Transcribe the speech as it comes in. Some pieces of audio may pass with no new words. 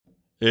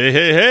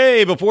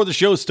Hey, before the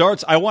show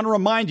starts, I want to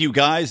remind you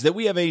guys that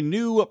we have a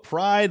new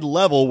Pride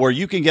level where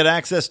you can get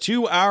access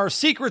to our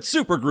secret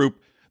supergroup,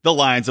 the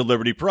Lions of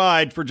Liberty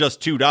Pride, for just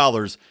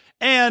 $2.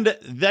 And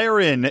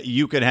therein,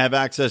 you can have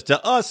access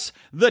to us,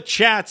 the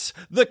chats,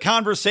 the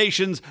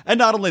conversations, and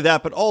not only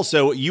that, but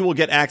also you will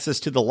get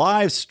access to the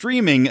live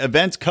streaming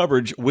events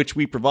coverage, which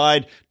we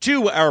provide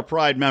to our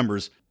Pride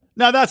members.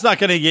 Now, that's not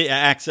going to get you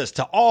access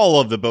to all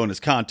of the bonus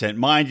content.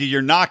 Mind you,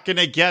 you're not going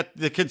to get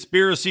the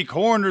Conspiracy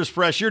Corners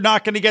fresh. You're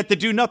not going to get the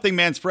Do Nothing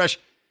Man's fresh.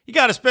 You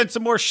got to spend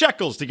some more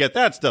shekels to get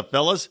that stuff,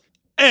 fellas.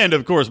 And,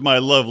 of course, my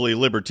lovely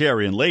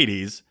libertarian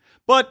ladies.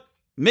 But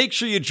make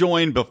sure you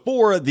join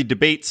before the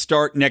debates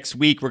start next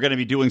week. We're going to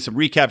be doing some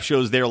recap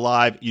shows there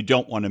live. You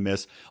don't want to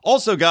miss.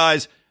 Also,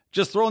 guys,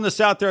 just throwing this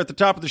out there at the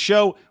top of the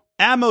show,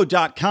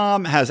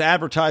 ammo.com has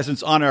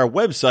advertisements on our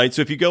website.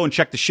 So if you go and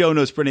check the show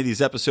notes for any of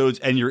these episodes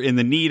and you're in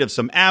the need of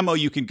some ammo,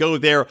 you can go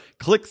there,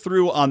 click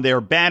through on their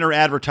banner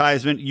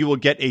advertisement. You will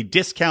get a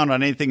discount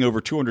on anything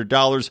over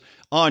 $200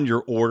 on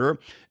your order.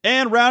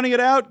 And rounding it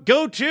out,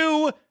 go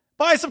to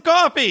buy some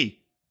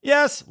coffee.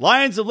 Yes,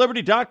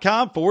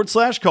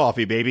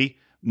 lionsofliberty.com/coffee, baby.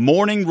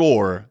 Morning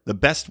Roar, the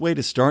best way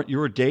to start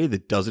your day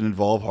that doesn't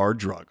involve hard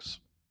drugs.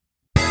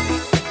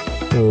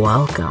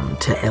 Welcome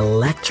to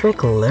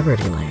Electric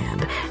Liberty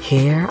Land,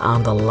 here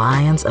on the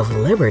Lions of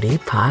Liberty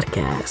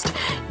podcast,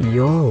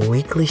 your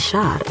weekly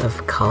shot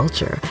of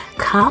culture,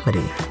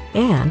 comedy,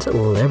 and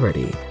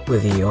liberty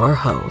with your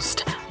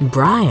host,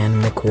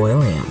 Brian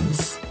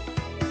McWilliams.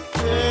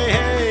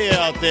 Hey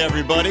out there,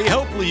 everybody.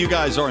 Hopefully you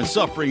guys aren't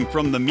suffering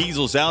from the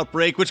measles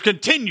outbreak, which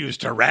continues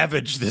to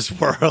ravage this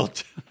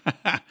world.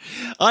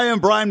 I am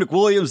Brian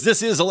McWilliams.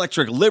 This is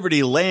Electric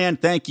Liberty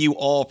Land. Thank you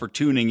all for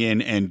tuning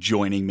in and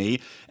joining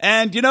me.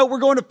 And, you know, we're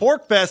going to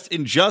PorcFest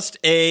in just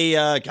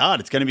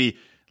it's going to be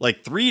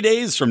like 3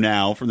 days from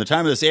now, from the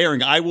time of this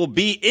airing. I will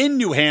be in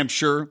New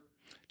Hampshire,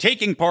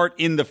 taking part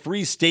in the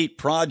Free State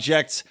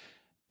Project's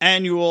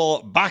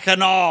annual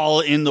Bacchanal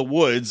in the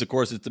Woods. Of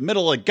course, it's the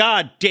middle of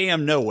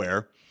goddamn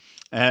nowhere.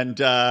 And,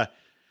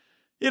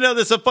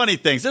 there's some funny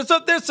things. There's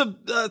some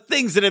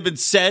things that have been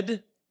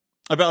said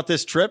about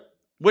this trip.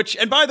 Which,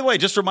 and by the way,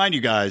 just to remind you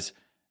guys,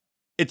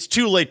 it's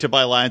too late to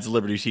buy Lions of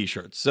Liberty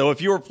t-shirts. So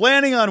if you were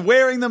planning on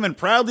wearing them and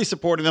proudly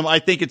supporting them, I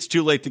think it's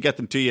too late to get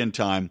them to you in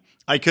time.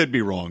 I could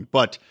be wrong.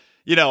 But,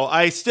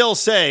 I still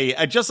say,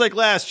 just like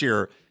last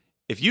year,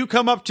 if you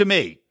come up to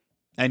me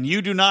and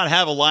you do not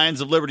have a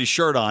Lions of Liberty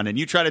shirt on and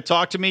you try to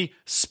talk to me,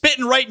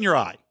 spitting right in your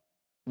eye.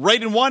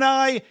 Right in one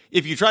eye.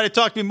 If you try to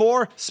talk to me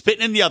more,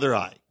 spitting in the other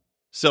eye.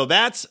 So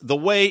that's the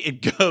way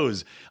it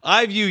goes.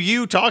 I view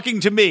you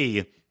talking to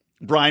me,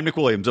 Brian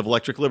McWilliams of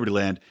Electric Liberty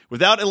Land,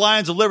 without a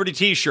Lions of Liberty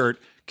t-shirt,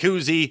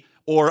 koozie,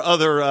 or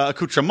other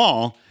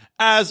accoutrement,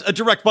 as a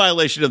direct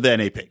violation of the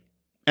NAP.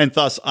 And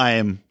thus, I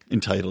am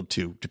entitled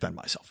to defend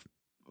myself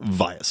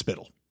via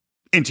spittle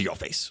into your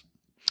face.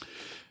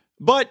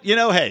 But,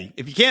 hey,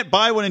 if you can't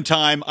buy one in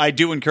time, I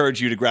do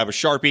encourage you to grab a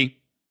Sharpie,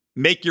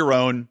 make your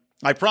own.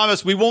 I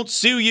promise we won't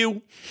sue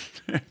you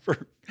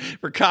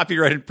for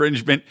copyright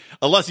infringement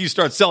unless you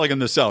start selling them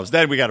themselves.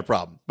 Then we got a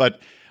problem.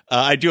 But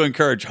I do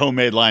encourage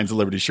homemade Lions of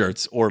Liberty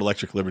shirts or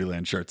Electric Liberty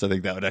Land shirts. I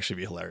think that would actually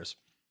be hilarious.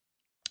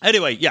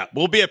 Anyway, yeah,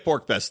 we'll be at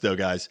PorcFest, though,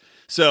 guys.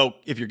 So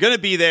if you're going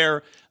to be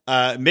there,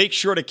 make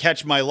sure to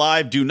catch my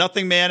live Do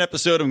Nothing Man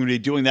episode. I'm going to be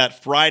doing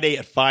that Friday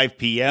at 5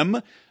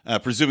 p.m.,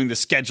 presuming the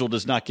schedule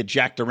does not get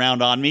jacked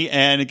around on me.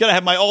 And I'm going to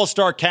have my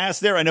all-star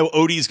cast there. I know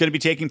Odie's going to be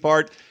taking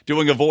part,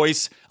 doing a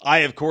voice. I,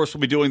 of course,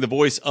 will be doing the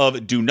voice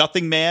of Do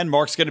Nothing Man.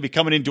 Mark's going to be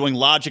coming in doing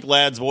Logic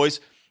Lad's voice.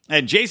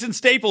 And Jason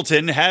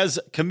Stapleton has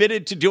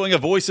committed to doing a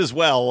voice as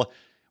well.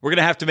 We're going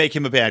to have to make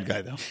him a bad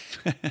guy, though.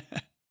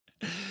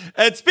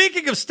 And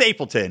speaking of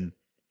Stapleton,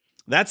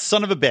 that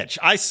son of a bitch,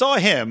 I saw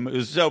him.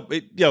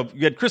 You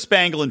had Chris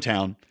Bangle in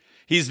town.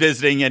 He's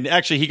visiting, and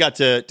actually he got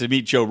to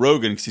meet Joe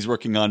Rogan because he's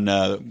working on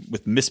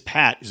with Miss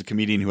Pat, who's a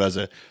comedian who has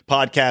a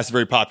podcast, a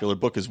very popular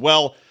book as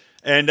well.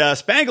 And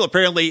Spangle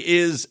apparently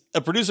is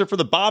a producer for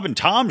the Bob and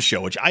Tom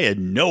Show, which I had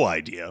no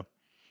idea.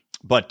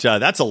 But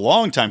that's a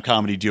long-time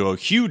comedy duo,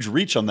 huge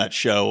reach on that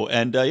show.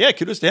 And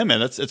kudos to him, man.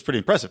 That's pretty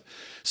impressive.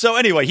 So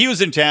anyway, he was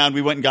in town.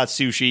 We went and got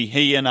sushi.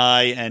 He and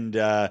I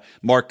and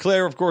Mark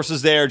Claire, of course,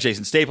 is there.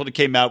 Jason Stapleton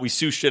came out. We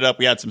sushied it up.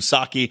 We had some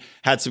sake,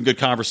 had some good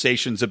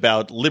conversations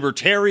about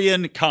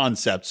libertarian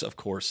concepts, of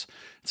course,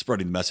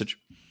 spreading the message.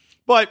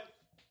 But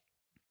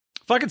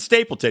fucking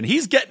Stapleton,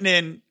 he's getting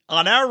in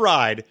on our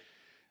ride.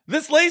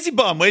 This lazy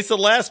bum waits till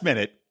the last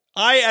minute.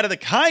 Out of the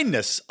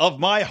kindness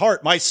of my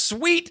heart, my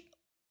sweet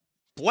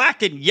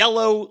black and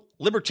yellow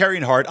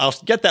libertarian heart. I'll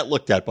get that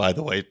looked at, by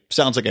the way.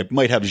 Sounds like I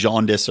might have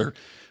jaundice or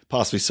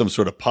possibly some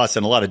sort of pus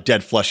and a lot of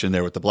dead flesh in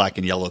there with the black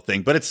and yellow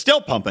thing, but it's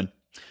still pumping.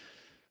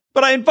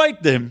 But I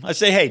invite them. I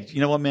say, hey,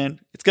 you know what, man?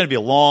 It's going to be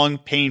a long,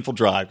 painful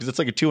drive because it's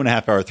like a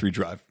 2.5 hour, 3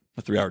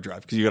 hour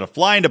drive because you got to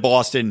fly into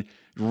Boston,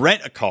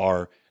 rent a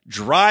car,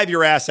 drive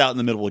your ass out in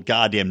the middle of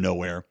goddamn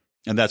nowhere.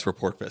 And that's where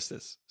PorcFest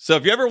is. So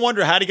if you ever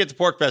wonder how to get to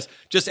PorcFest,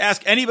 just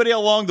ask anybody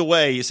along the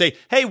way. You say,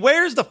 hey,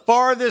 where's the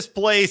farthest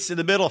place in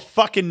the middle of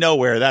fucking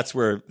nowhere? That's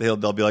where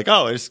they'll be like,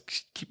 oh, just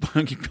keep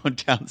going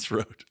down this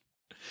road.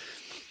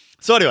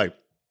 So anyway,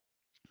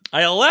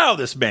 I allow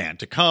this man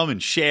to come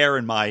and share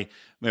in my,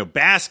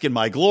 bask in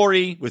my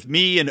glory with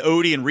me and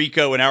Odie and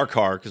Rico in our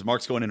car, because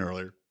Mark's going in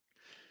earlier.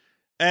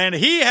 And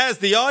he has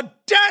the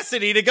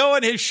audacity to go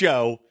on his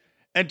show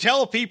and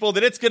tell people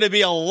that it's going to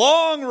be a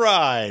long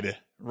ride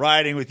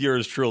riding with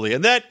yours truly,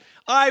 and that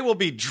I will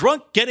be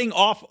drunk getting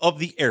off of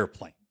the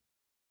airplane.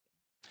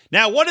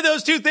 Now, one of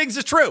those two things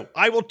is true.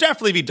 I will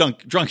definitely be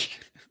drunk. Am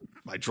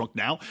I drunk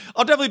now?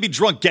 I'll definitely be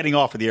drunk getting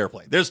off of the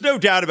airplane. There's no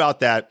doubt about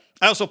that.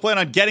 I also plan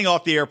on getting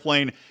off the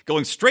airplane,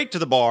 going straight to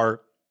the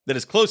bar that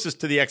is closest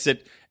to the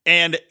exit,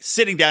 and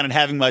sitting down and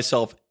having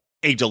myself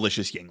a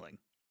delicious Yuengling.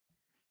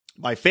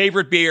 My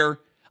favorite beer.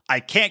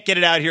 I can't get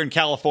it out here in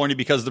California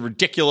because of the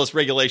ridiculous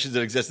regulations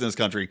that exist in this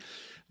country.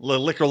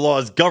 Liquor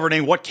laws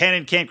governing what can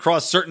and can't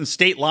cross certain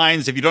state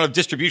lines if you don't have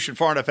distribution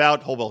far enough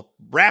out. Whole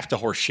raft of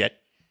horse shit.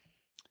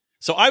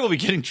 So I will be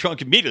getting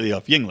drunk immediately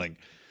off Yuengling.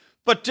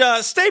 But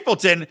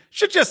Stapleton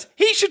should just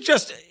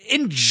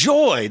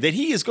enjoy that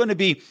he is going to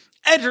be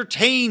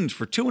entertained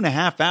for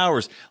 2.5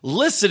 hours,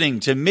 listening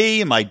to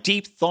me and my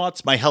deep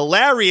thoughts, my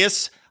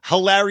hilarious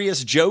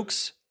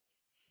jokes.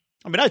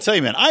 I mean, I tell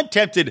you, man, I'm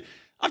tempted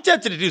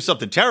to do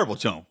something terrible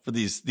to him for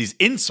these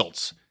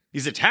insults,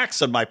 these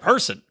attacks on my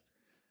person.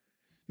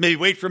 Maybe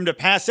wait for him to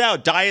pass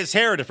out, dye his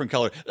hair a different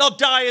color. I'll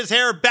dye his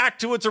hair back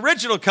to its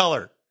original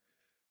color.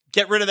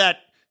 Get rid of that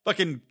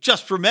fucking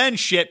Just for Men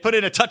shit. Put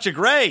in a touch of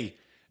gray.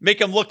 Make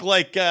him look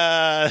like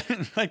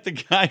like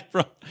the guy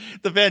from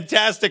the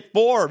Fantastic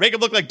Four. Make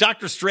him look like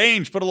Doctor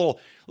Strange. Put a little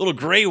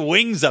gray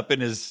wings up in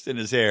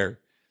his hair.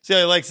 See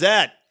how he likes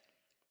that.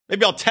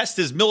 Maybe I'll test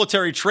his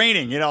military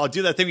training. I'll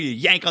do that thing where you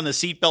yank on the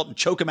seatbelt and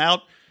choke him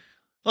out.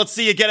 Let's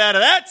see you get out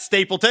of that,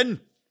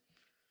 Stapleton.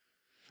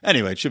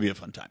 Anyway, it should be a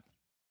fun time.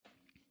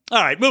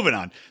 All right, moving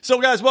on.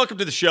 So, guys, welcome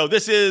to the show.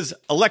 This is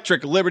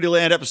Electric Liberty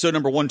Land, episode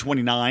number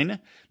 129,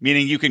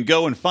 meaning you can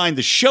go and find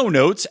the show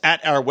notes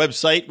at our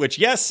website, which,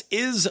 yes,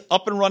 is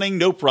up and running,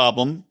 no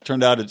problem.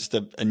 Turned out it's just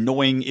an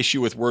annoying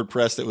issue with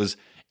WordPress that was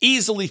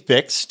easily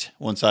fixed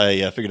once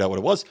I figured out what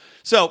it was.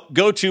 So,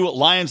 go to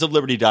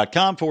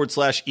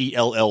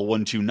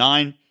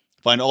lionsofliberty.com/ELL129.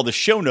 Find all the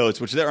show notes,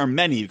 which there are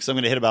many, because I'm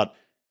going to hit about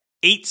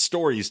 8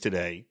 stories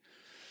today.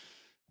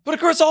 But of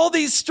course, all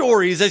these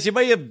stories, as you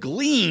may have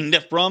gleaned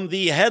from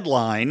the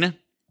headline,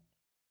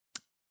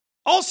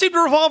 all seem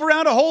to revolve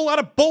around a whole lot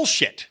of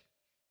bullshit.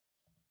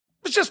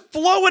 It's just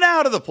flowing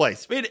out of the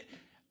place. I mean,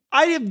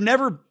 I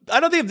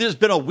don't think there's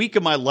been a week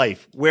of my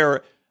life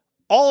where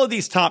all of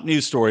these top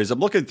news stories, I'm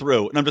looking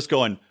through and I'm just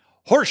going,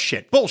 horse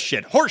shit,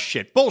 bullshit,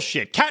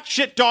 cat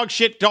shit, dog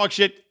shit,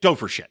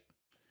 gopher shit.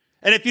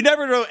 And if you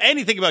never know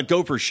anything about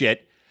gopher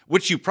shit,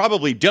 which you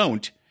probably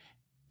don't,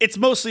 it's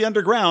mostly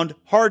underground,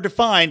 hard to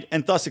find,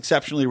 and thus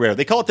exceptionally rare.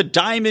 They call it the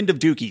diamond of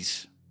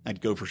dookies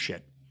at gopher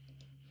shit.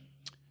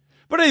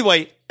 But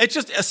anyway, it's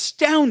just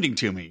astounding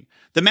to me,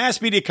 the mass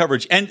media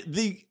coverage and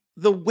the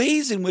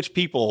ways in which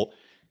people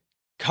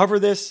cover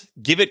this,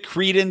 give it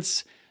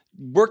credence,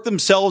 work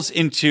themselves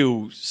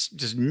into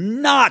just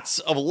knots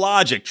of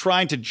logic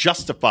trying to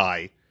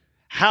justify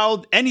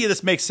how any of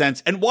this makes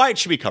sense and why it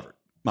should be covered,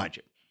 mind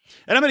you.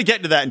 And I'm going to get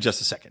into that in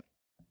just a second.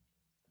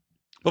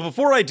 But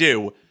before I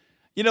do,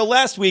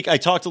 last week I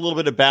talked a little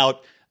bit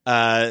about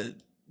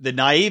the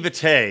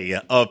naivete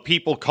of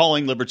people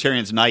calling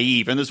libertarians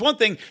naive. And there's one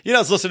thing, I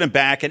was listening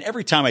back, and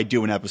every time I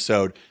do an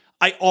episode,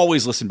 I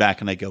always listen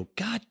back and I go,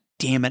 God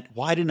damn it,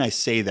 why didn't I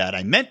say that?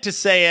 I meant to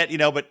say it,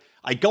 but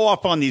I go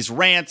off on these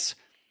rants.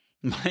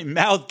 My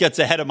mouth gets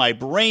ahead of my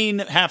brain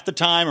half the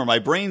time, or my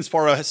brain's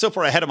so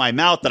far ahead of my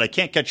mouth that I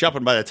can't catch up.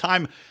 And by the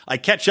time I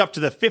catch up to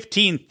the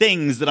 15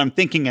 things that I'm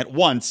thinking at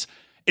once,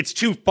 it's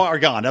too far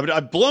gone.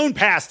 I've blown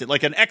past it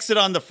like an exit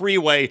on the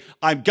freeway.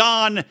 I'm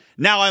gone.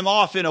 Now I'm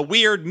off in a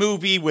weird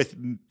movie with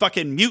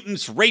fucking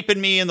mutants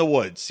raping me in the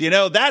woods.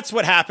 That's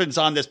what happens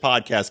on this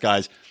podcast,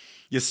 guys.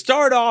 You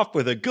start off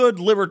with a good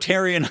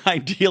libertarian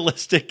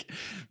idealistic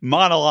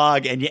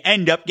monologue and you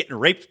end up getting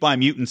raped by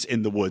mutants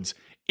in the woods.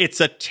 It's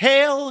a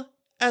tale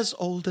as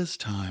old as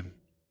time.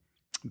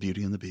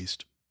 Beauty and the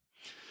Beast.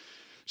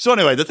 So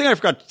anyway, the thing I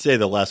forgot to say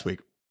though last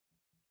week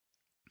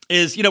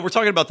is, we're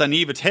talking about the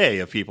naivete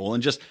of people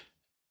and just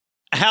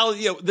how,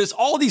 there's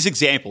all these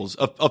examples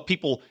of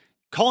people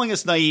calling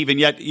us naive and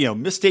yet,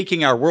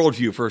 mistaking our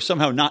worldview for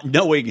somehow not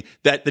knowing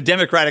that the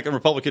Democratic and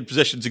Republican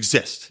positions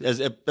exist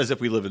as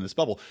if we live in this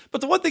bubble. But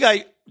the one thing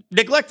I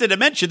neglected to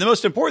mention, the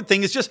most important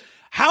thing is just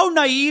how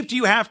naive do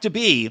you have to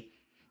be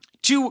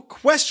to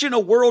question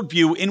a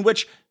worldview in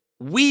which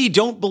we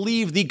don't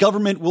believe the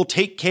government will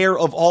take care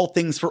of all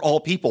things for all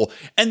people,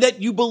 and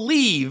that you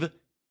believe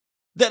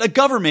that a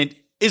government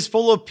is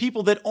full of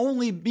people that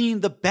only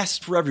mean the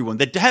best for everyone,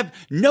 that have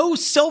no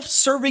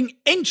self-serving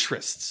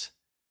interests.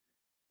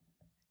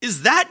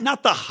 Is that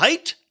not the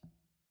height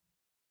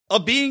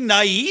of being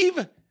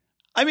naive?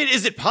 I mean,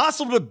 is it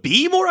possible to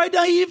be more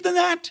naive than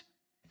that?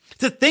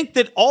 To think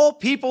that all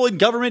people in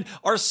government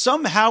are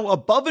somehow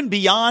above and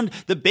beyond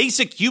the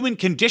basic human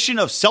condition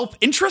of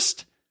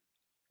self-interest?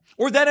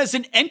 Or that as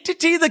an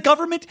entity, the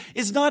government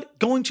is not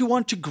going to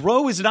want to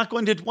grow, is not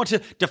going to want to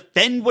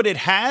defend what it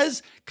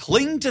has,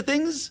 cling to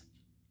things,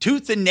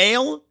 tooth and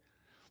nail,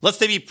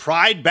 lest they be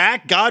pried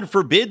back. God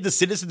forbid the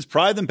citizens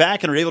pry them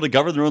back and are able to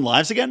govern their own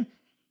lives again.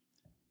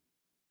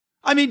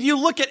 I mean, you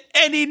look at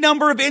any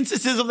number of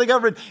instances of the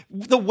government,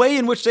 the way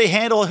in which they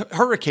handle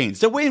hurricanes,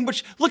 the way in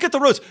which, look at the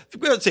roads.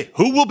 Let's say,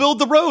 who will build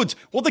the roads?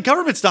 Well, the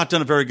government's not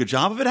done a very good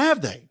job of it,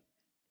 have they?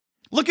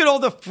 Look at all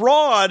the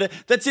fraud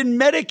that's in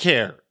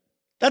Medicare.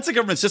 That's a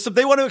government system.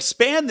 They want to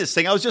expand this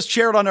thing. I was just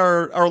shared on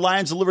our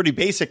Lions of Liberty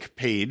Basic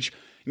page,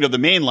 the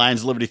main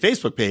Lions of Liberty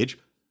Facebook page.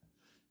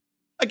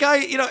 A guy,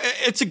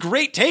 it's a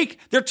great take.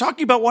 They're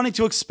talking about wanting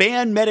to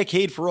expand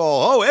Medicaid for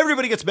all. Oh,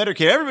 everybody gets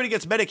Medicare. Everybody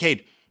gets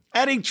Medicaid.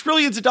 Adding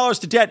trillions of dollars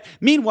to debt.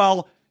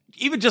 Meanwhile,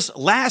 even just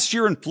last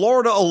year in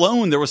Florida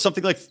alone, there was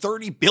something like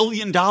 $30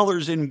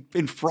 billion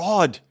in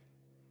fraud.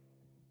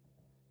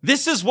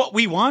 This is what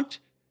we want?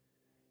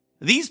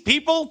 These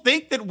people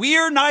think that we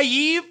are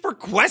naive for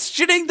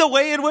questioning the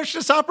way in which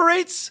this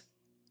operates?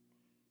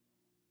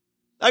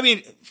 I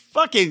mean,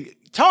 fucking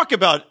talk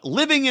about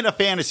living in a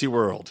fantasy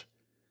world.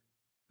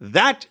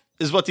 That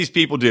is what these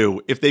people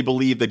do if they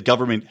believe that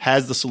government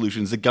has the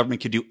solutions, that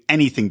government can do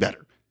anything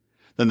better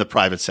than the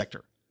private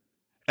sector.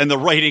 And the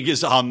writing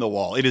is on the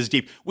wall. It is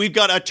deep. We've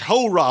got a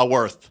Torah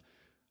worth,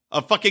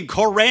 a fucking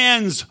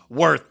Koran's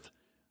worth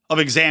of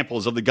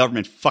examples of the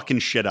government fucking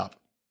shit up.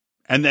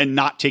 And then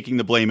not taking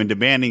the blame and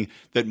demanding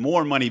that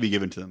more money be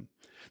given to them.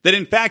 That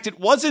in fact, it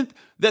wasn't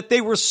that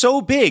they were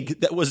so big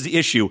that was the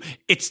issue.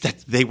 It's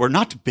that they were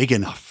not big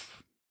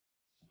enough.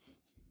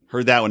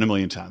 Heard that one a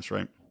million times,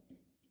 right?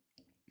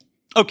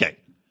 Okay,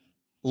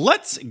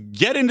 let's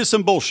get into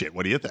some bullshit.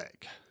 What do you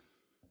think?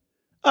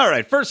 All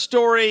right, first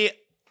story.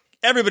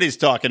 Everybody's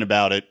talking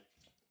about it.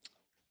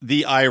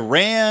 The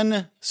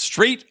Iran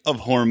Strait of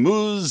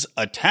Hormuz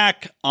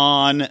attack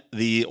on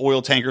the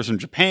oil tankers from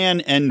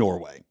Japan and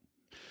Norway.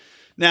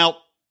 Now,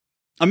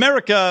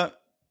 America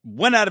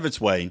went out of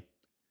its way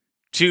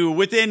to,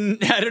 within,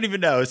 I don't even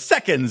know,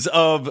 seconds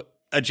of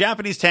a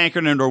Japanese tanker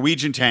and a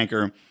Norwegian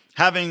tanker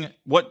having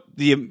what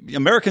the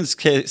Americans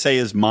say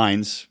is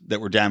mines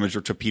that were damaged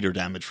or torpedo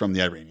damage from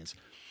the Iranians.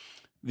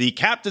 The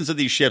captains of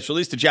these ships, or at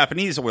least the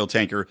Japanese oil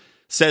tanker,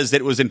 says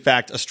that it was in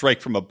fact a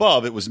strike from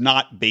above. It was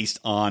not based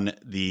on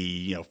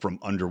from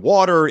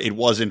underwater. It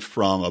wasn't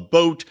from a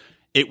boat.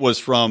 It was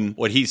from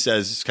what he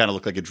says kind of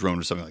looked like a drone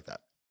or something like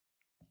that.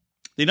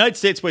 The United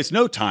States wastes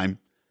no time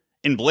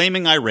in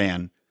blaming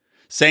Iran,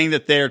 saying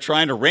that they're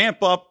trying to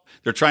ramp up.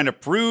 They're trying to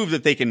prove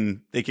that they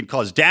can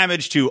cause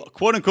damage to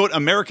quote unquote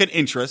American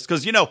interests.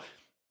 Because,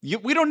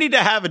 we don't need to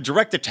have a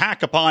direct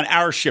attack upon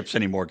our ships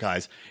anymore,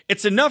 guys.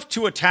 It's enough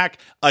to attack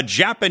a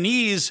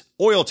Japanese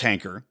oil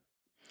tanker,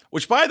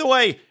 which, by the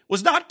way,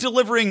 was not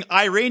delivering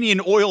Iranian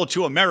oil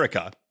to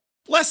America.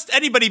 Lest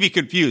anybody be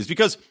confused,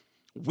 because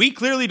we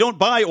clearly don't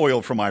buy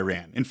oil from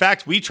Iran. In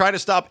fact, we try to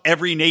stop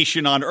every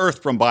nation on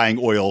earth from buying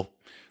oil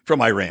from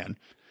Iran.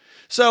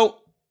 So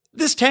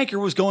this tanker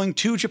was going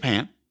to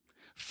Japan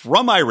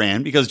from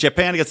Iran because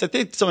Japan gets, I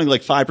think, something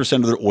like 5%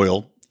 of their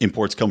oil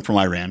imports come from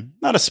Iran.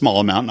 Not a small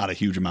amount, not a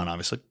huge amount,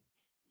 obviously.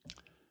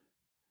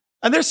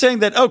 And they're saying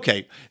that,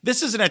 okay,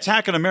 this is an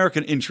attack on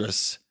American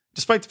interests,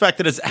 despite the fact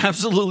that it's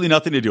absolutely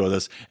nothing to do with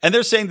us. And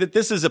they're saying that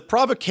this is a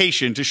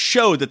provocation to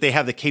show that they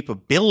have the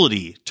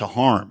capability to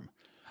harm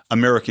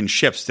American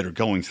ships that are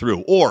going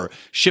through, or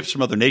ships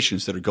from other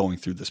nations that are going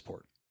through this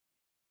port.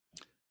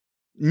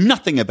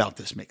 Nothing about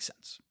this makes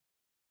sense.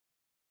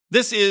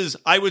 This is,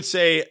 I would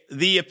say,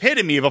 the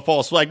epitome of a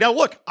false flag. Now,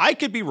 look, I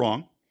could be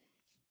wrong.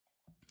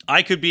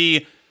 I could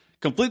be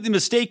completely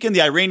mistaken.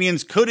 The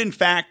Iranians could, in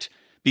fact,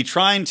 be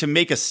trying to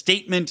make a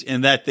statement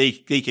in that they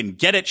can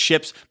get at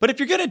ships. But if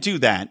you're going to do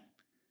that,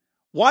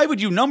 why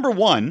would you, number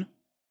one,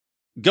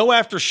 go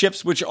after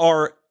ships which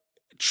are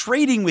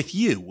trading with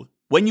you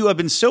when you have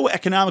been so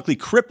economically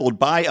crippled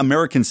by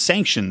American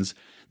sanctions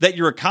that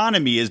your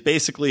economy is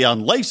basically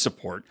on life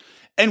support?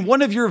 And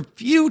one of your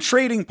few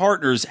trading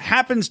partners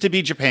happens to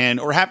be Japan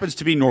or happens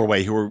to be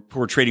Norway, who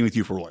are trading with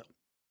you for oil.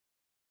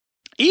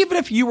 Even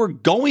if you were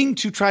going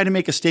to try to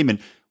make a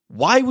statement,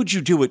 why would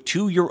you do it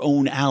to your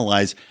own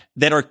allies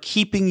that are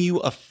keeping you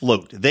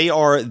afloat? They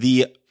are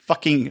the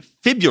fucking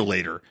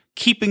fibrillator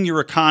keeping your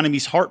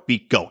economy's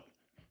heartbeat going.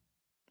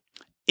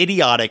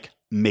 Idiotic,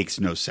 makes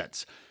no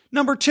sense.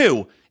 Number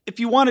two, if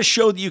you want to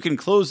show that you can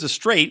close the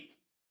strait,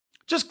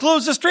 just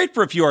close the strait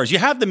for a few hours. You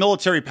have the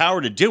military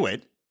power to do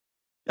it.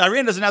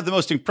 Iran doesn't have the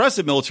most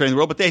impressive military in the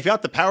world, but they've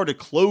got the power to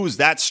close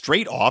that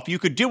strait off. You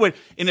could do it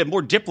in a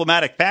more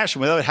diplomatic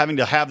fashion without having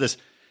to have this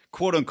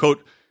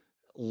quote-unquote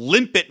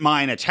limpet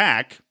mine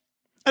attack.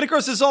 And of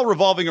course, this is all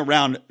revolving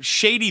around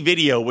shady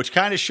video, which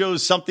kind of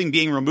shows something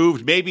being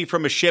removed, maybe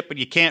from a ship, but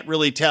you can't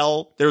really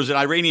tell. There was an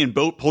Iranian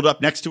boat pulled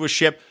up next to a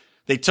ship.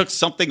 They took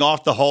something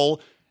off the hull.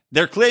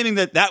 They're claiming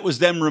that that was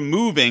them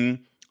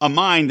removing a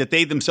mine that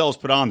they themselves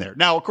put on there.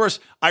 Now, of course,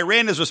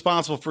 Iran is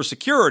responsible for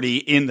security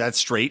in that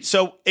strait,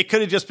 so it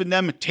could have just been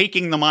them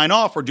taking the mine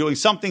off or doing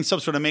something, some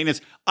sort of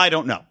maintenance. I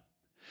don't know.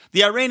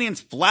 The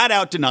Iranians flat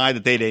out deny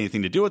that they had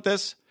anything to do with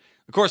this.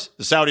 Of course,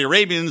 the Saudi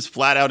Arabians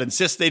flat out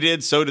insist they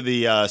did. So do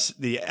the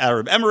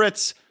Arab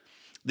Emirates.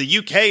 The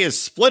UK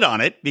is split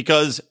on it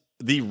because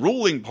the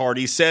ruling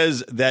party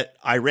says that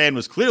Iran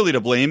was clearly to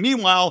blame.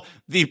 Meanwhile,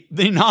 the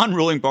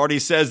non-ruling party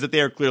says that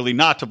they are clearly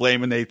not to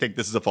blame and they think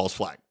this is a false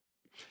flag.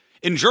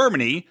 In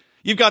Germany,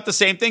 you've got the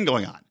same thing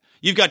going on.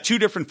 You've got two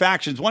different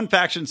factions. One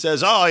faction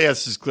says, oh,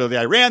 yes, this is clearly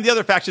Iran. The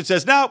other faction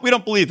says, no, we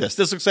don't believe this.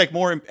 This looks like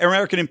more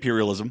American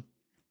imperialism,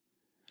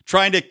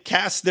 trying to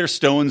cast their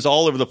stones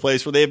all over the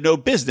place where they have no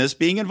business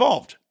being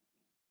involved.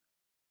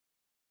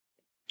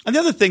 And the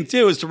other thing,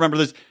 too, is to remember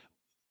this.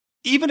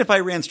 Even if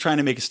Iran's trying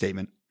to make a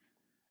statement,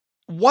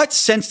 what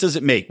sense does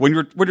it make when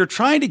you're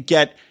trying to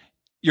get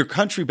your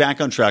country back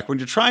on track, when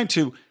you're trying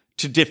to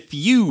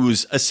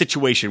diffuse a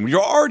situation, when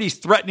you're already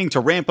threatening to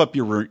ramp up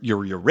your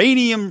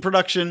uranium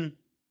production?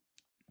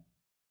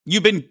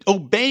 You've been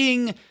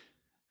obeying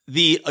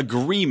the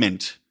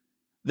agreement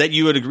that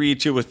you had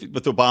agreed to with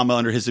Obama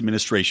under his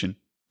administration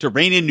to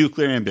rein in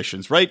nuclear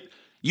ambitions, right?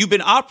 You've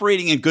been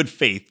operating in good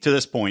faith to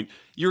this point.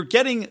 You're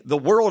getting the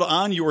world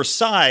on your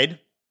side,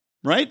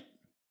 right?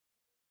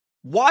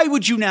 Why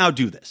would you now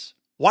do this?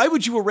 Why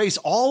would you erase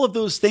all of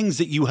those things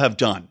that you have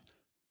done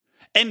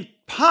and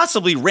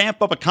possibly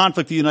ramp up a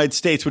conflict in the United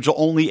States, which will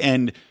only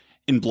end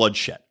in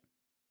bloodshed?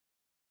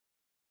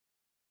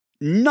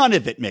 None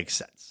of it makes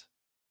sense.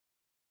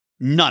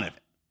 None of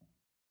it.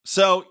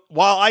 So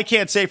while I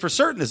can't say for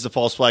certain this is a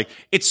false flag,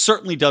 it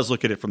certainly does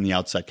look at it from the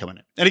outside coming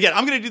in. And again,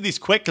 I'm going to do these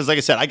quick because, like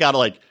I said, I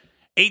got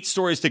 8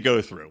 stories to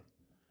go through.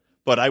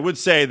 But I would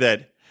say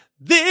that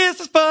this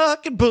is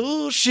fucking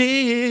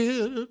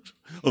bullshit.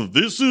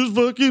 This is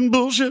fucking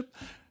bullshit.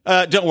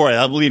 Don't worry,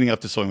 I'm leading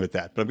up to something with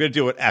that, but I'm going to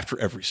do it after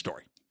every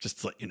story,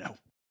 just to let you know.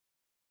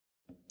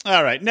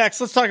 All right,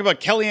 next, let's talk about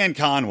Kellyanne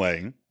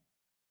Conway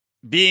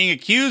being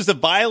accused of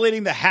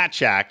violating the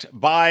Hatch Act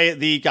by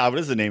what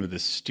is the name of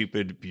this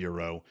stupid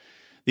bureau?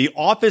 The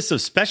Office of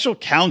Special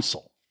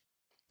Counsel,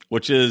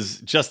 which is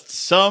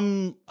just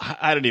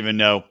I don't even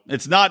know.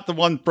 It's not the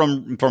one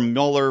from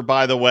Mueller,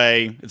 by the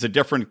way. It's a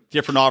different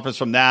office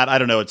from that. I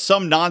don't know. It's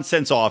some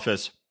nonsense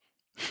office,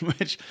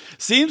 which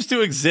seems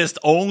to exist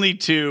only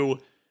to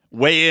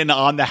weigh in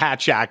on the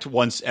Hatch Act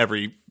once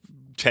every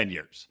 10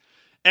 years.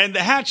 And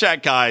the Hatch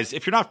Act, guys,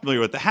 if you're not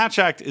familiar with it, the Hatch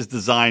Act is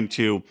designed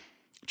to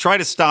try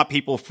to stop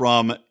people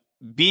from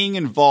being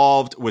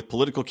involved with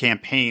political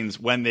campaigns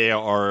when they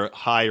are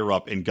higher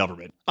up in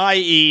government.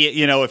 I.e.,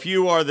 if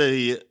you are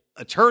the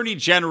attorney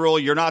general,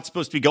 you're not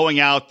supposed to be going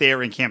out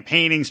there and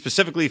campaigning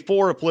specifically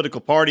for a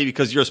political party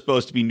because you're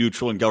supposed to be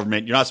neutral in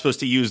government. You're not supposed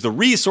to use the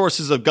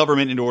resources of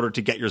government in order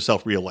to get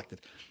yourself reelected.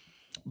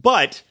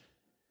 But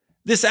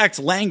this act's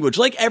language,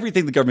 like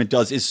everything the government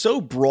does, is so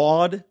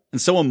broad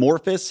and so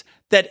amorphous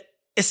that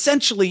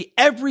essentially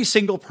every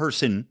single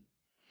person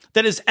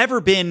that has ever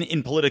been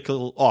in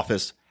political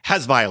office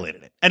has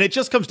violated it. And it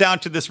just comes down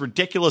to this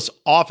ridiculous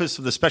Office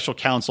of the Special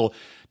Counsel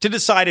to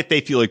decide if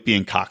they feel like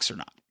being cocks or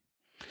not.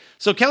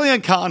 So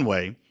Kellyanne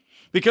Conway,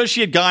 because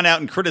she had gone out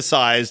and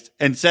criticized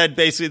and said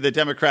basically the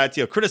Democrats,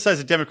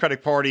 criticized the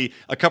Democratic Party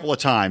a couple of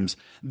times,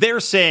 they're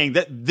saying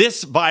that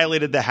this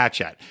violated the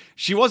Hatch Act.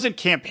 She wasn't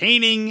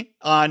campaigning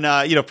on,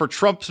 for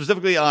Trump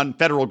specifically on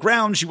federal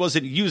ground. She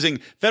wasn't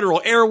using federal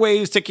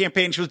airwaves to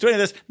campaign. She was doing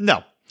this.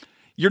 No.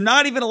 You're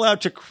not even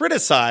allowed to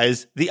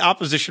criticize the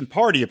opposition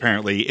party,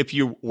 apparently, if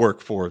you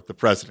work for the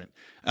president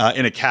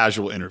in a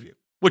casual interview,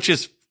 which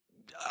is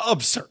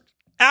absurd,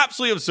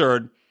 absolutely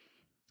absurd.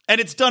 And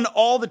it's done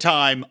all the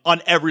time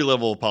on every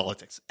level of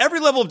politics, every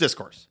level of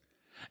discourse.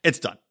 It's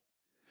done.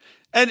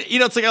 And,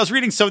 it's like I was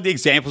reading some of the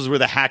examples where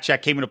the Hatch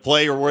Act came into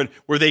play or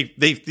where they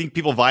think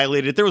people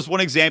violated it. There was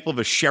one example of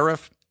a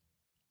sheriff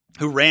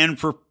who ran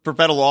for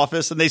federal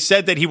office, and they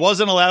said that he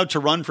wasn't allowed to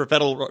run for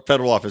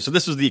federal office. So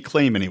this was the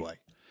claim anyway,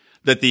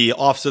 that the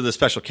Office of the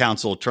Special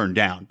Counsel turned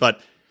down.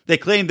 But they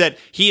claimed that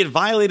he had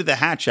violated the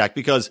Hatch Act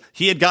because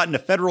he had gotten a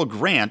federal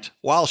grant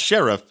while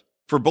sheriff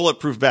for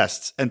bulletproof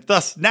vests. And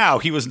thus now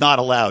he was not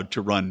allowed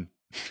to run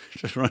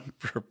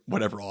for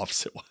whatever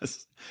office it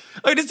was.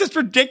 I mean, it's just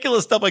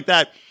ridiculous stuff like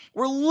that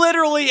where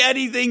literally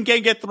anything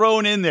can get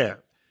thrown in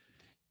there.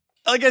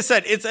 Like I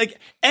said, it's like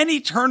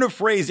any turn of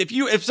phrase.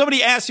 If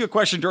somebody asks you a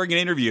question during an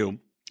interview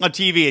on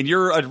TV and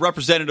you're a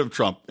representative of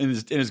Trump in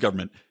his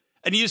government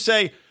and you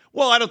say,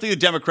 well, I don't think the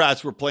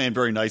Democrats were playing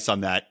very nice on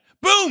that.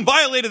 Boom,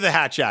 violated the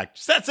Hatch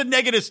Act. That's a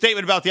negative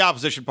statement about the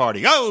opposition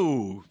party.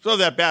 Oh, throw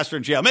that bastard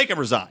in jail. Make him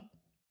resign.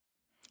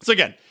 So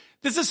again,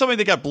 this is something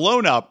that got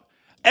blown up.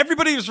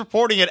 Everybody was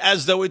reporting it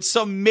as though it's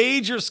some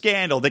major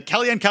scandal that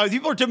Kellyanne Conway,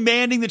 people are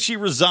demanding that she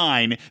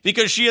resign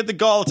because she had the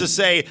gall to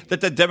say that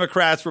the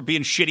Democrats were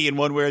being shitty in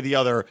one way or the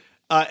other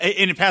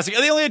in passing.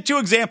 And they only had 2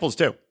 examples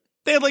too.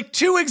 They had like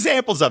 2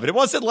 examples of it. It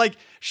wasn't like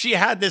she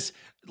had this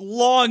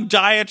long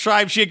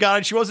diatribe she had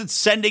gotten. She wasn't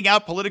sending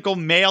out political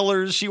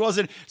mailers. She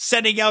wasn't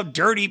sending out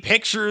dirty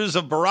pictures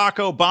of Barack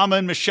Obama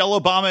and Michelle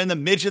Obama and the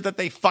midget that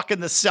they fuck in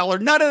the cellar.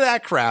 None of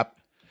that crap.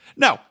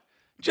 No,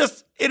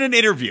 just in an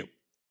interview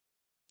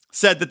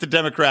said that the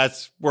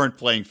Democrats weren't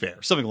playing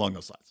fair, something along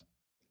those lines.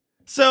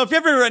 So if you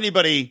ever hear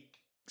anybody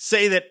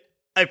say that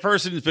a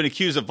person has been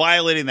accused of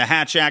violating the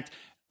Hatch Act,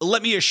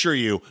 let me assure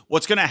you,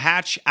 what's going to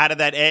hatch out of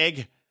that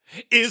egg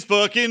is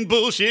fucking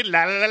bullshit.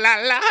 La la la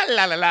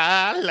la la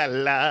la la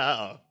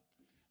la.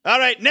 All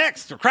right,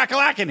 next, we're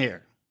crack-a-lacking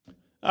here.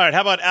 All right,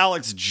 how about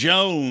Alex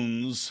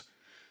Jones?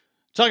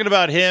 Talking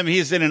about him,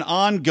 he's in an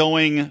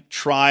ongoing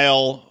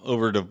trial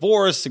over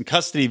divorce and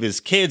custody of his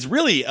kids.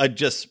 Really a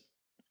just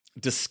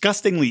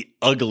disgustingly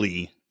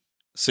ugly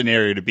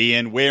scenario to be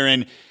in,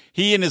 wherein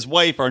he and his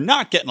wife are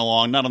not getting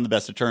along, not on the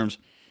best of terms.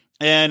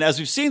 And as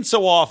we've seen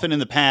so often in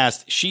the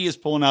past, she is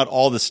pulling out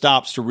all the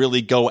stops to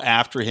really go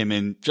after him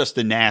in just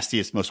the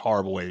nastiest, most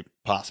horrible way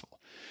possible.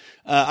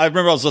 I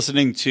remember I was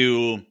listening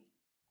to,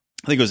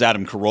 I think it was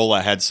Adam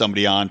Carolla had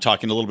somebody on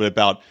talking a little bit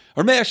about,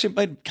 or maybe actually,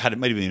 God, it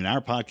might have been in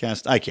our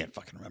podcast. I can't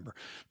fucking remember.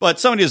 But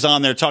somebody was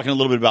on there talking a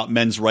little bit about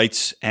men's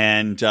rights.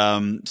 And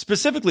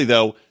specifically,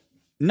 though,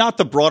 not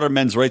the broader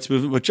men's rights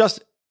movement, but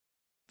just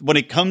when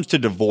it comes to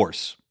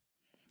divorce,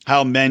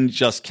 how men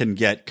just can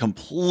get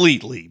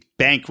completely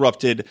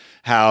bankrupted,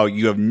 how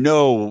you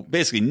have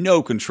basically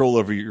no control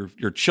over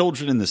your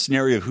children in the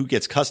scenario of who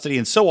gets custody.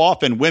 And so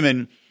often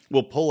women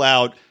will pull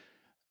out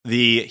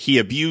the he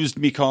abused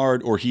me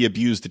card or he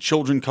abused the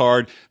children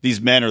card.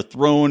 These men are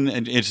thrown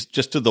and it's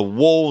just to the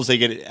wolves. They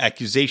get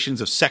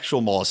accusations of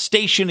sexual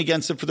molestation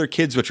against them for their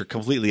kids, which are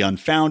completely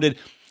unfounded.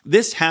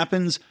 This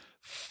happens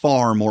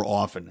far more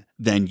often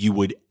than you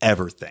would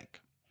ever think.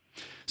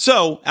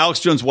 So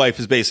Alex Jones' wife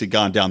has basically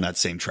gone down that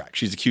same track.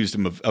 She's accused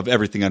him of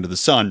everything under the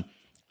sun.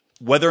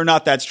 Whether or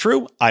not that's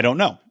true, I don't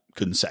know.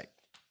 Couldn't say.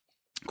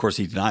 Of course,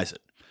 he denies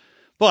it.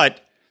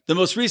 But the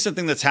most recent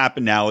thing that's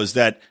happened now is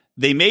that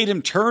they made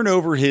him turn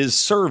over his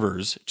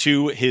servers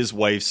to his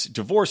wife's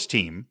divorce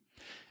team.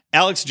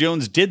 Alex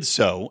Jones did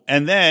so,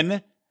 and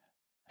then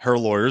her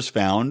lawyers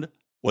found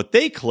what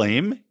they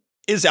claim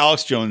is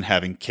Alex Jones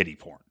having kiddie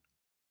porn.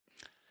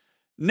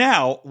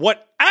 Now,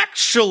 what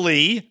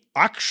actually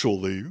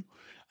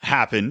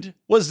happened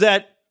was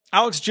that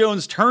Alex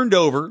Jones turned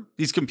over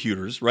these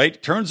computers,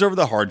 right? Turns over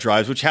the hard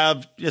drives, which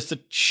have just a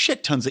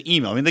shit tons of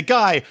email. I mean, the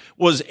guy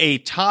was a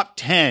top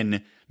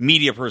 10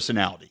 media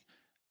personality,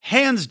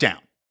 hands down.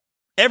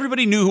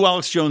 Everybody knew who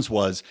Alex Jones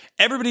was.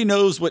 Everybody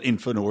knows what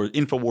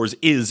InfoWars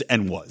is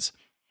and was.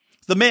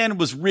 The man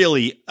was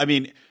really, I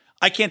mean,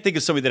 I can't think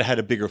of somebody that had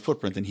a bigger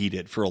footprint than he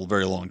did for a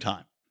very long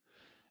time.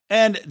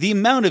 And the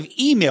amount of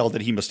email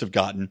that he must have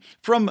gotten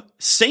from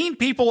sane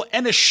people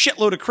and a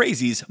shitload of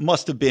crazies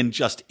must have been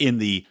just in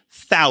the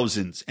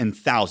thousands and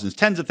thousands,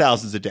 tens of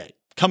thousands a day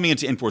coming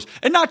into InfoWars.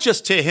 And not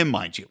just to him,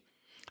 mind you,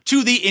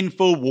 to the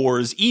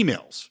InfoWars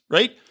emails,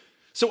 right?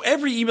 So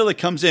every email that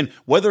comes in,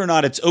 whether or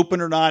not it's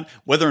open or not,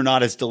 whether or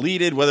not it's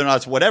deleted, whether or not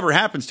it's whatever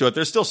happens to it,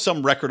 there's still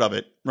some record of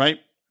it, right?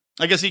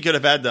 I guess he could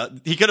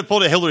have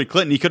pulled a Hillary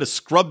Clinton. He could have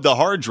scrubbed the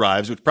hard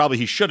drives, which probably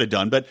he should have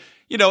done. But,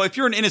 you know, if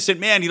you're an innocent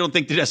man, you don't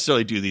think to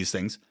necessarily do these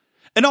things.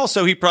 And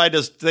also he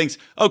probably thinks,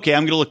 okay,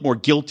 I'm going to look more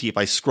guilty if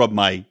I scrub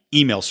my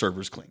email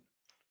servers clean.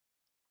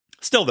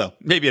 Still though,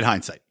 maybe in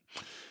hindsight.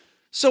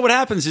 So what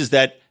happens is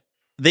that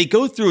they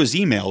go through his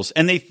emails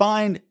and they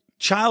find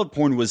child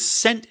porn was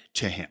sent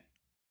to him.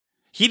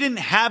 He didn't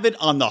have it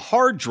on the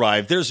hard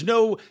drive. There's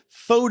no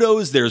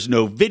photos. There's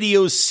no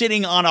videos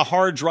sitting on a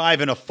hard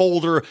drive in a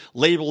folder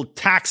labeled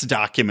tax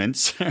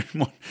documents,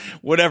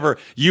 whatever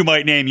you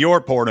might name your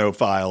porno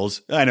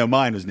files. I know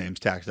mine was named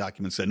tax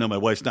documents. I know my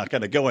wife's not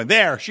going to go in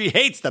there. She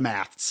hates the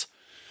maths.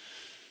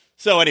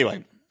 So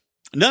anyway,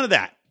 none of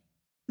that.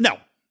 No,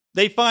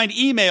 they find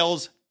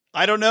emails,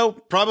 I don't know,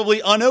 probably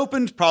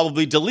unopened,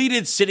 probably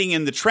deleted, sitting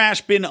in the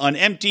trash bin,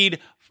 unemptied,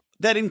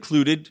 that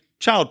included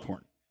child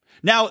porn.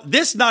 Now,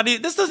 this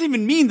doesn't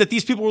even mean that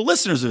these people were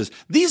listeners of this.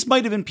 These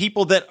might have been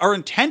people that are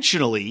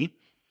intentionally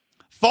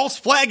false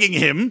flagging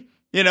him,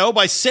 you know,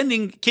 by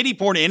sending kiddie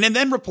porn in and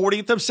then reporting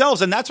it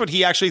themselves. And that's what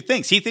he actually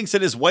thinks. He thinks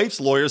that his wife's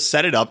lawyers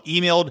set it up,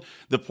 emailed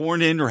the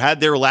porn in, or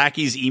had their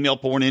lackeys email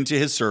porn into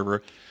his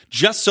server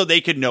just so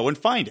they could know and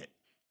find it,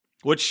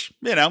 which,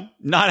 you know,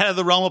 not out of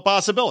the realm of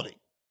possibility.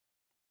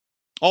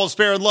 All's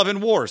fair in love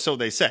and war, so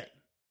they say.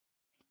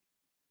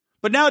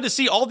 But now to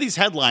see all these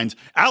headlines,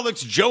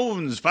 Alex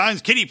Jones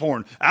finds kiddie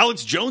porn,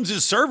 Alex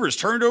Jones's servers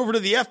turned over to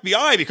the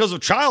FBI because of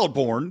child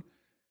porn.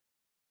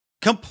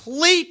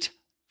 Complete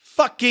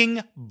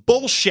fucking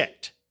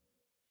bullshit.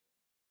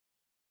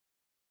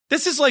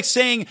 This is like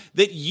saying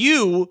that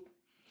you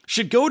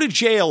should go to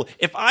jail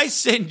if I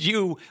send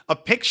you a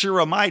picture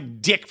of my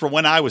dick from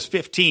when I was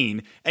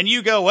 15 and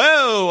you go,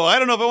 oh, I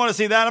don't know if I want to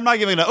see that. I'm not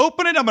even going to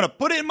open it. I'm going to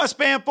put it in my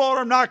spam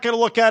folder. I'm not going to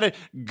look at it.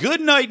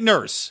 Good night,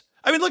 nurse.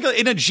 I mean, look,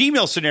 in a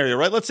Gmail scenario,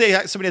 right? Let's say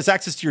somebody has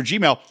access to your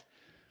Gmail.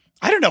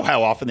 I don't know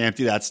how often they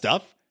empty that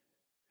stuff.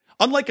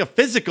 Unlike a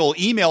physical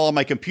email on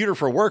my computer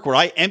for work where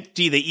I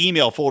empty the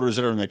email folders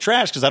that are in the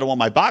trash because I don't want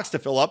my box to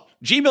fill up,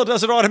 Gmail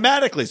does it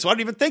automatically, so I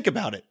don't even think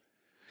about it.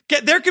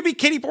 There could be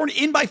kiddie porn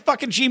in my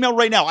fucking Gmail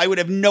right now. I would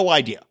have no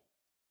idea.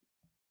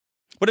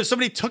 But if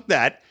somebody took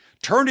that,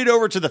 turned it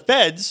over to the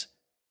feds,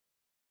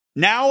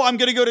 now I'm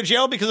going to go to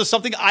jail because of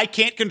something I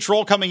can't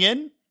control coming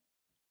in?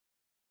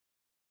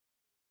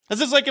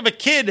 This is like if a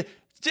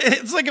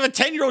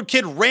 10-year-old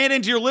kid ran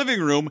into your living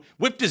room,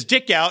 whipped his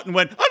dick out and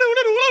went,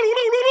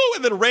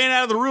 and then ran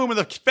out of the room, and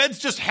the feds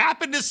just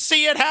happened to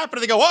see it happen.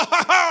 And they go,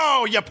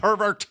 oh, you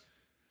pervert.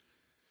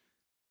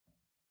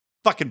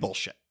 Fucking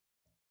bullshit.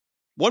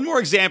 One more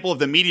example of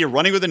the media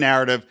running with the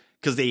narrative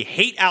because they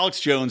hate Alex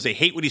Jones. They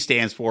hate what he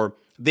stands for.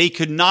 They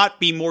could not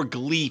be more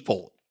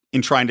gleeful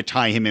in trying to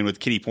tie him in with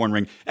kiddie porn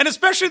ring. And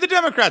especially the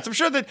Democrats. I'm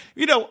sure that,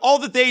 all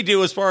that they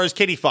do as far as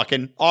kiddie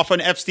fucking off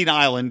on Epstein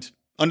Island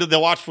under the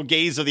watchful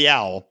gaze of the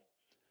owl.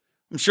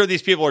 I'm sure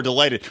these people are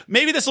delighted.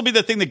 Maybe this will be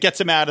the thing that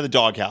gets him out of the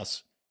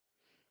doghouse.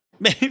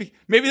 Maybe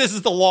this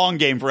is the long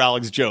game for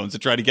Alex Jones to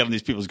try to get on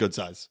these people's good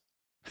sides.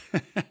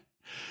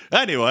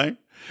 Anyway,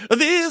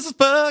 this is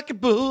fucking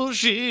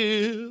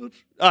bullshit.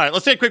 All right,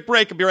 let's take a quick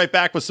break. I'll be right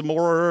back with some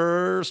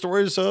more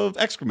stories of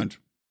excrement.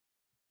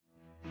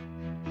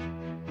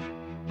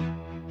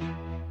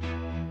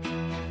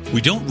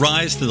 We don't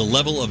rise to the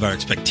level of our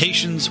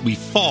expectations. We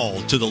fall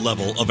to the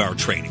level of our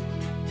training.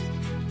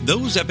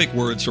 Those epic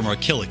words from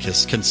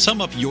Archilochus can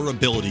sum up your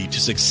ability to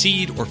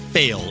succeed or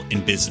fail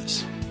in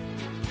business.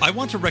 I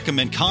want to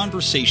recommend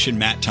Conversation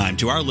Mat Time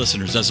to our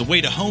listeners as a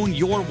way to hone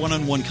your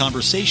one-on-one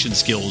conversation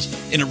skills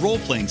in a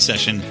role-playing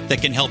session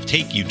that can help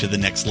take you to the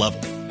next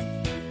level.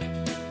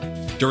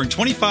 During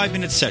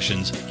 25-minute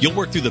sessions, you'll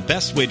work through the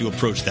best way to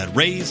approach that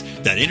raise,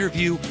 that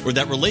interview, or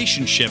that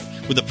relationship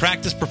with a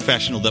practiced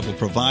professional that will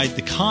provide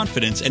the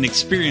confidence and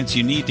experience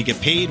you need to get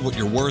paid what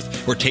you're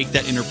worth or take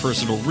that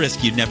interpersonal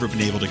risk you've never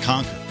been able to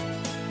conquer.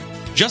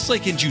 Just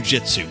like in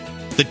jiu-jitsu,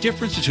 the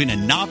difference between a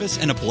novice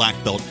and a black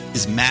belt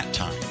is mat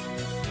time.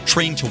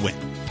 Train to win.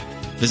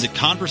 Visit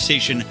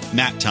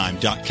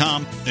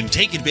conversationmattime.com and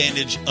take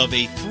advantage of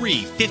a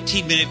free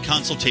 15-minute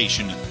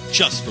consultation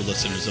just for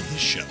listeners of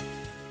this show.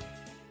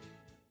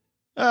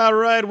 All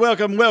right,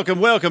 welcome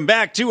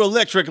back to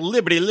Electric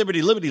Liberty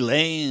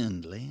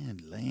Land.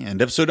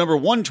 Episode number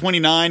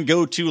 129.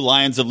 Go to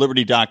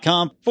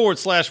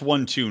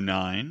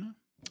lionsofliberty.com/129.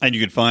 And you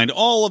can find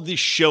all of the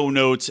show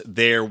notes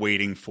there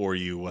waiting for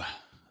you.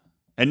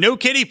 And no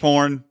kiddie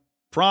porn.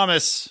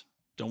 Promise.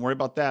 Don't worry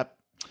about that.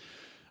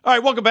 All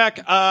right, welcome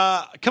back.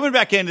 Coming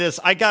back into this,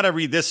 I got to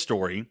read this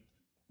story.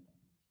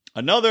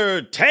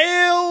 Another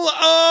tale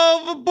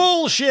of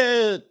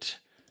bullshit.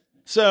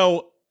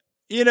 So,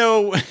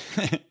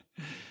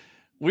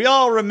 we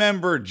all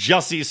remember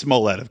Jussie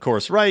Smollett, of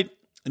course, right?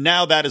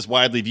 Now that is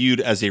widely viewed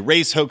as a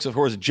race hoax. Of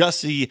course,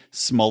 Jussie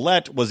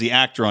Smollett was the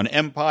actor on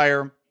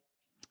Empire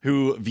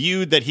who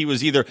viewed that he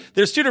was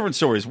there's two different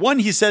stories. One,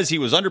 he says he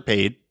was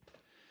underpaid.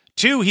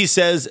 Two, he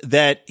says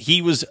that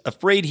he was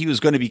afraid he was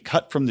going to be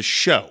cut from the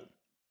show.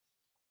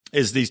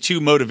 Is these two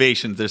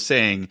motivations they're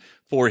saying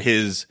for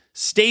his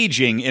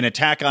staging an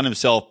attack on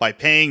himself by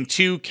paying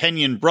two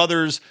Kenyan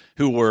brothers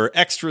who were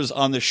extras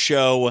on the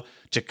show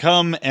to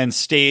come and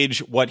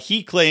stage what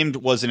he claimed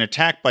was an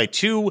attack by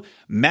two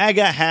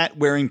MAGA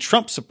hat-wearing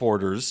Trump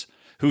supporters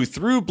who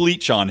threw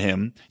bleach on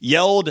him,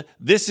 yelled,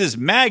 "This is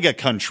MAGA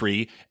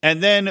country,"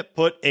 and then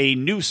put a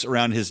noose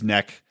around his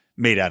neck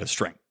made out of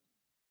string.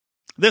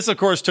 This, of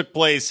course, took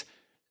place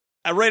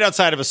right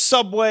outside of a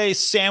Subway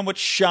sandwich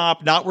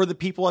shop, not where the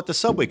people at the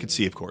Subway could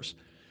see, of course,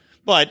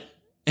 but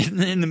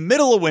in the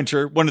middle of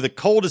winter, one of the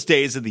coldest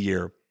days of the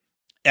year,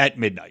 at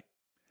midnight,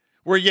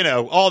 where,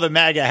 all the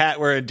MAGA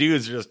hat-wearing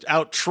dudes are just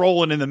out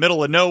trolling in the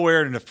middle of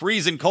nowhere in the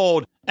freezing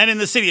cold, and in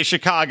the city of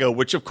Chicago,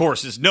 which, of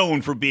course, is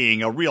known for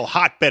being a real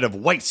hotbed of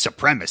white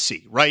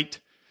supremacy, right?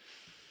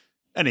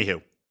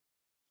 Anywho,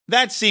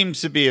 that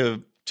seems to be a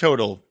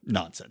total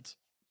nonsense.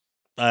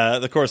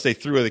 Of course, they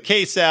threw the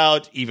case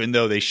out, even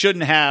though they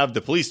shouldn't have. The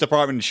police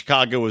department in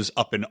Chicago was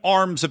up in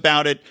arms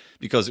about it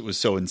because it was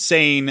so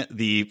insane.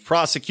 The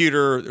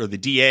prosecutor or the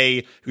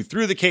DA who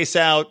threw the case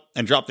out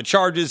and dropped the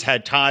charges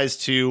had ties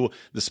to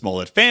the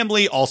Smollett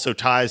family, also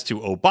ties to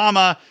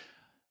Obama.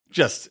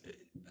 Just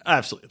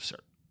absolutely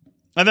absurd.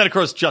 And then, of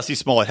course, Jussie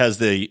Smollett has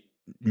the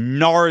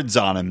nards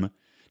on him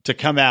to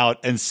come out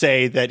and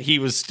say that he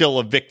was still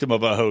a victim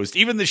of a host.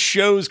 Even the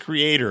show's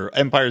creator,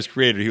 Empire's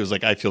creator, he was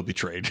like, "I feel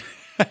betrayed."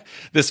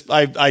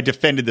 I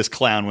defended this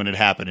clown when it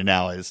happened, and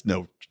now has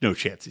no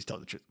chance he's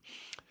telling the truth.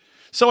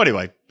 So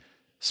anyway,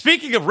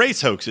 speaking of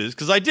race hoaxes,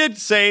 because I did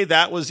say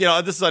that was,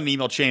 this is on an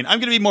email chain. I'm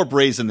going to be more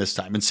brazen this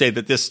time and say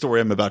that this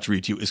story I'm about to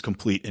read to you is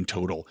complete and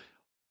total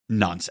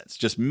nonsense.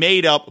 Just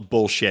made up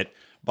bullshit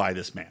by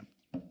this man.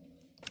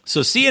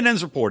 So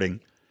CNN's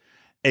reporting,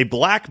 this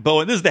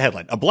is the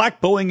headline, a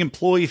black Boeing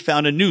employee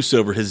found a noose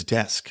over his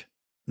desk.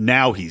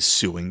 Now he's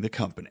suing the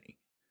company.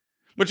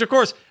 Which, of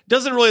course,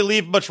 doesn't really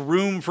leave much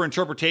room for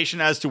interpretation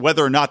as to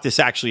whether or not this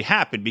actually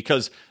happened,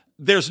 because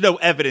there's no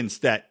evidence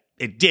that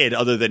it did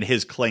other than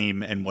his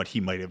claim and what he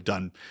might have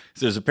done.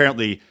 So there's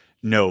apparently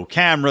no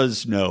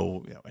cameras,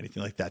 no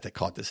anything like that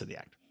caught this in the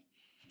act.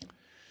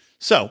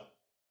 So,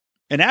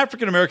 an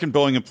African-American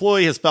Boeing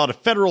employee has filed a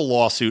federal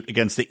lawsuit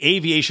against the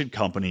aviation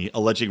company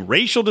alleging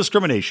racial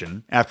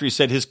discrimination after he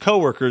said his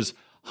coworkers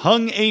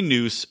hung a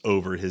noose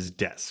over his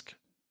desk.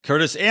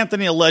 Curtis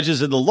Anthony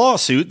alleges in the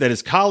lawsuit that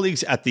his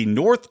colleagues at the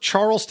North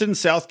Charleston,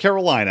 South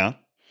Carolina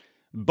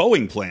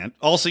Boeing plant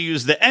also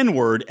used the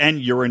N-word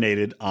and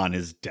urinated on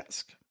his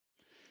desk.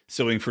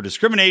 Suing for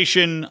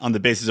discrimination on the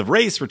basis of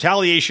race,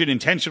 retaliation,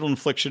 intentional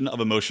infliction of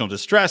emotional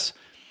distress,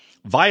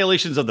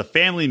 violations of the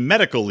Family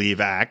Medical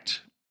Leave Act,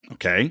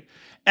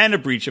 and a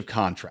breach of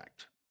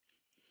contract.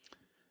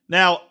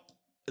 Now,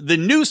 the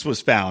noose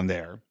was found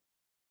there.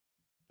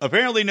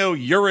 Apparently no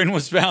urine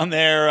was found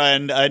there,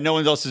 and no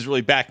one else is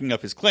really backing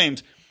up his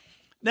claims.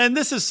 And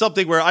this is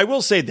something where I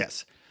will say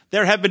this.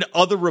 There have been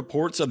other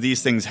reports of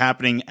these things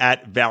happening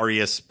at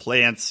various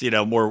plants,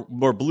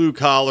 more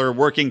blue-collar,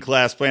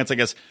 working-class plants, I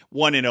guess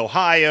one in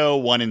Ohio,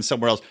 one in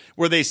somewhere else,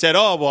 where they said,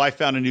 oh, well, I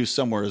found a noose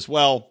somewhere as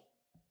well.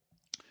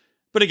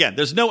 But again,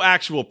 there's no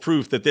actual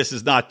proof that this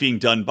is not being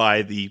done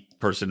by the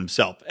person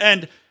himself.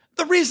 And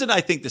the reason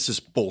I think this is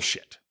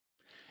bullshit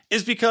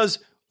is because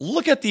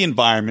look at the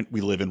environment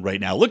we live in right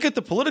now. Look at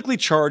the politically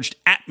charged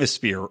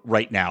atmosphere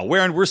right now,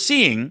 wherein we're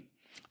seeing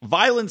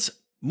violence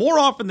more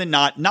often than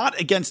not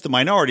against the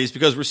minorities,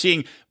 because we're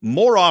seeing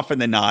more often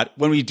than not,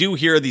 when we do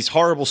hear these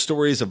horrible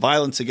stories of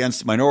violence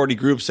against minority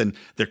groups and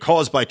they're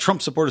caused by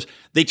Trump supporters,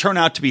 they turn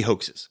out to be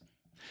hoaxes.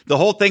 The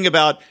whole thing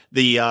about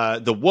the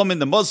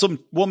Muslim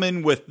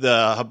woman with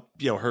her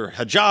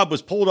hijab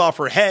was pulled off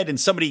her head and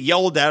somebody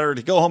yelled at her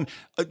to go home,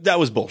 that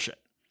was bullshit.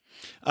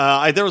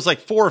 There was like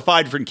 4 or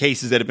 5 different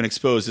cases that have been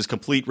exposed as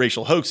complete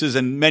racial hoaxes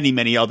and many,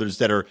 many others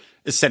that are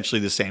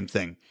essentially the same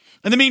thing.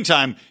 In the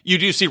meantime, you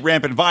do see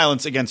rampant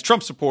violence against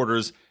Trump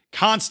supporters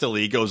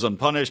constantly goes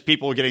unpunished.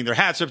 People getting their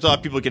hats ripped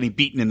off, people getting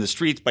beaten in the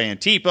streets by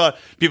Antifa,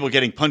 people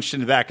getting punched in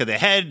the back of the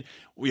head,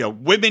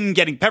 women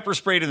getting pepper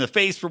sprayed in the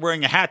face for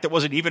wearing a hat that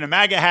wasn't even a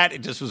MAGA hat.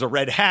 It just was a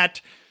red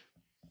hat.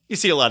 You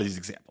see a lot of these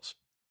examples.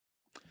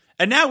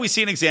 And now we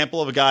see an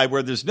example of a guy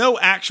where there's no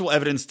actual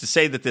evidence to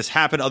say that this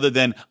happened other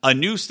than a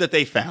noose that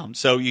they found.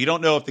 So you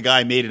don't know if the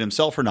guy made it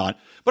himself or not.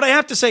 But I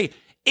have to say,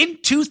 in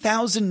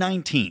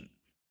 2019,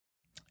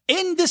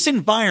 in this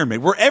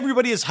environment where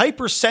everybody is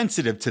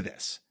hypersensitive to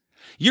this,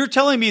 you're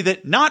telling me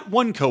that not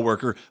one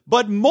coworker,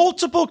 but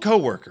multiple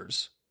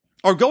coworkers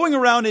are going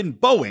around in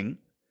Boeing,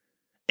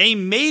 a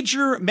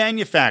major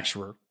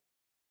manufacturer,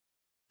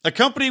 a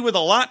company with a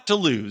lot to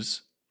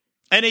lose,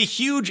 and a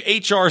huge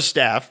HR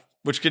staff,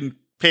 which can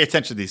pay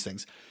attention to these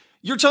things.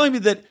 You're telling me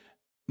that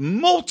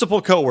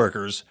multiple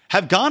coworkers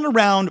have gone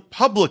around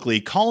publicly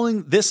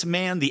calling this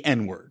man the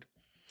N-word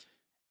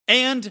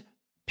and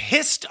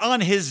pissed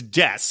on his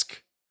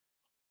desk.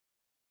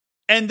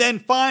 And then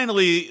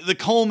finally, the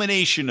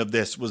culmination of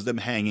this was them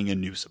hanging a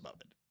noose above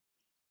it.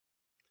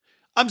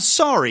 I'm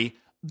sorry,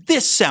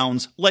 this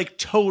sounds like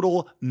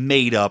total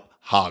made-up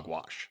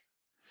hogwash.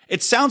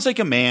 It sounds like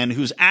a man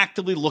who's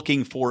actively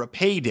looking for a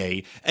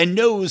payday and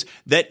knows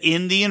that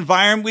in the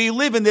environment we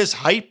live in, this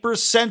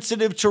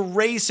hypersensitive to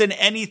race and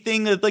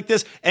anything like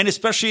this, and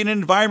especially in an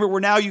environment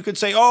where now you could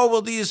say, oh,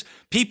 well, these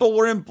people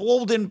were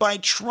emboldened by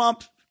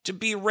Trump to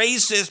be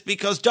racist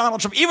because Donald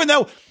Trump, even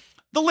though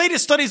the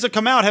latest studies that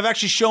come out have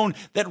actually shown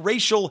that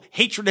racial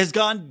hatred has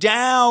gone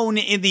down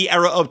in the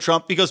era of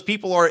Trump because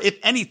people are, if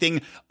anything,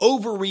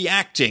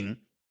 overreacting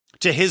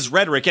to his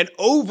rhetoric and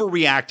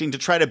overreacting to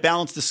try to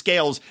balance the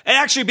scales and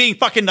actually being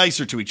fucking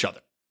nicer to each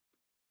other.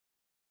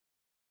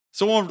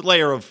 So one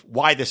layer of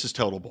why this is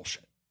total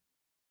bullshit.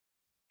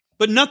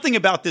 But nothing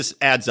about this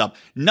adds up.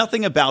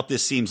 Nothing about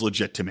this seems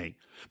legit to me.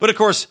 But of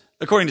course,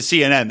 according to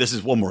CNN, this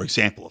is one more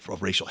example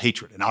of racial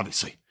hatred. And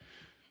obviously,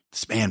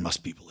 this man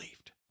must be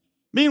believed.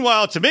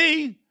 Meanwhile, to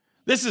me,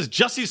 this is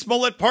Jussie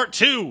Smollett Part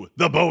 2,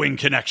 The Boeing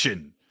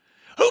Connection.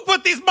 Who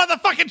put these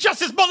motherfucking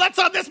Jussie Smolletts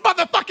on this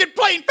motherfucking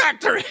plane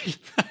factory?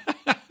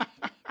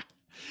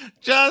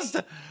 Just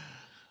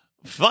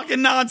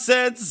fucking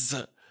nonsense.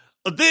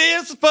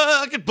 This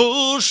fucking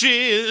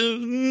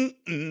bullshit.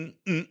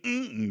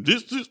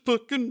 This is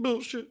fucking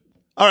bullshit.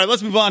 All right,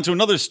 let's move on to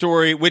another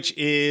story, which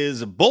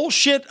is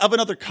bullshit of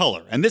another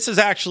color. And this is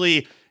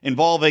actually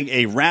involving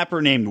a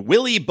rapper named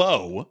Willie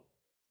Bo,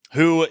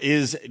 who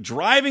is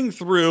driving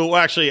through, well,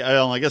 actually,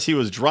 I guess he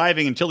was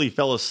driving until he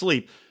fell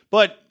asleep.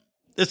 But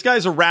this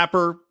guy's a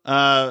rapper,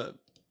 I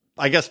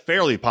guess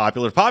fairly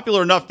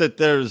popular enough that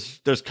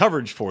there's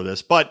coverage for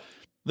this. But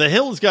The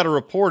Hill's got a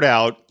report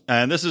out,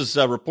 and this is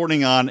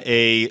reporting on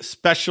a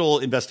special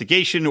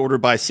investigation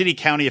ordered by city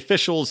county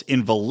officials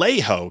in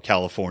Vallejo,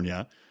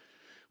 California,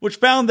 which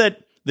found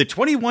that the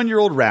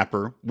 21-year-old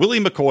rapper, Willie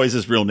McCoy is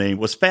his real name,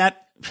 was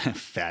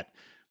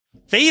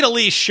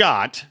fatally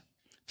shot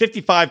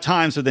 55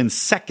 times within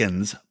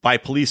seconds by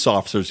police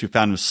officers who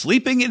found him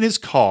sleeping in his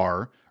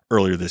car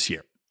earlier this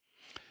year.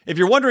 If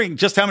you're wondering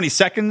just how many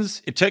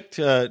seconds it took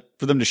for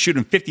them to shoot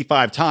him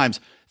 55 times,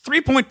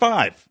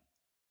 3.5.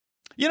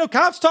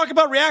 Cops talk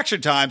about reaction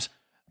times.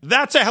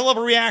 That's a hell of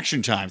a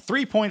reaction time.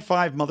 3.5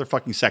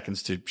 motherfucking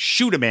seconds to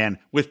shoot a man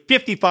with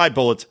 55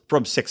 bullets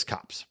from 6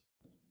 cops.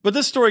 But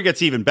this story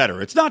gets even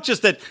better. It's not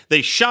just that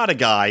they shot a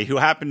guy who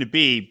happened to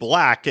be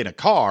black in a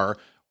car,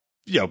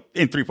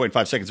 in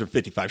 3.5 seconds or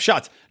 55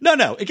 shots.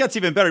 No, it gets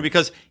even better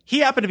because he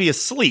happened to be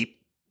asleep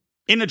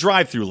in a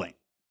drive-through lane.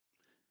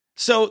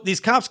 So these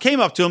cops came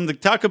up to him. The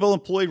Taco Bell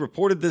employee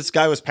reported this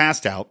guy was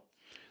passed out.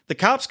 The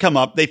cops come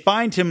up. They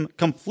find him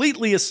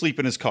completely asleep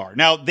in his car.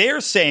 Now,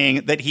 they're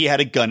saying that he had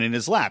a gun in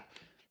his lap.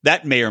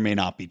 That may or may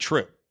not be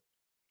true.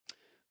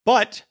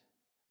 But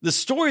the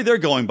story they're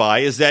going by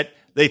is that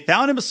they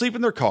found him asleep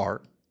in their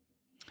car.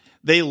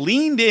 They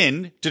leaned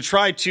in to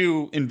try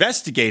to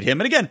investigate him.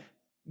 And again,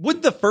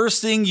 wouldn't the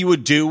first thing you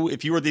would do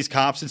if you were these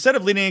cops, instead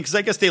of leaning in, because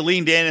I guess they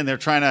leaned in and they're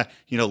trying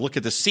to, look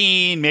at the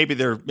scene. Maybe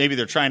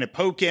they're trying to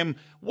poke him,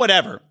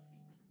 whatever.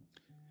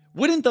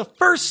 Wouldn't the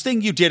first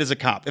thing you did as a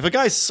cop, if a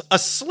guy's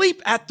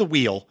asleep at the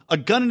wheel, a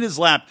gun in his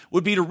lap,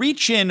 would be to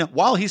reach in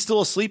while he's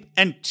still asleep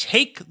and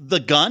take the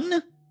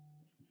gun?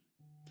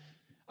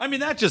 I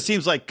mean, that just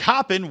seems like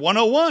copping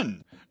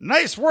 101.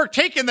 Nice work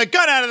taking the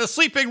gun out of the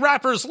sleeping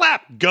rapper's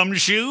lap,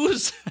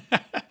 gumshoes. You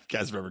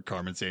guys remember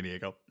Carmen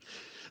Sandiego?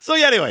 So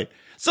yeah, anyway,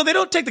 so they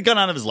don't take the gun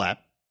out of his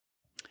lap.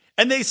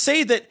 And they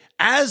say that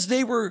as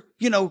they were,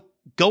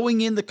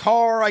 going in the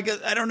car, I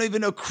don't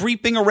even know,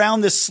 creeping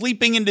around this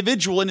sleeping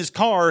individual in his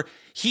car,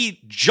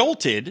 he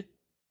jolted.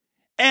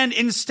 And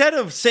instead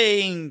of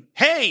saying,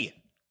 hey,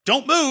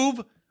 don't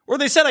move, or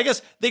they said, I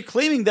guess they're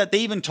claiming that they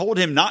even told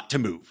him not to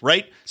move,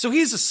 right? So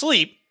he's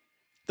asleep.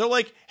 They're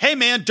like, hey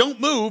man, don't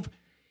move.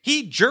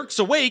 He jerks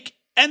awake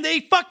and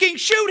they fucking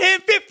shoot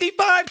him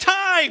 55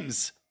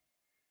 times.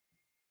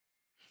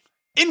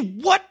 In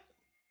what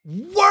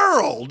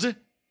world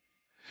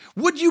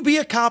would you be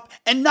a cop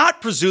and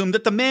not presume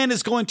that the man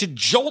is going to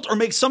jolt or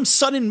make some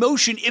sudden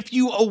motion if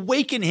you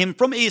awaken him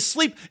from a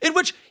sleep in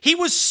which he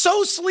was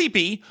so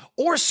sleepy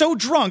or so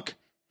drunk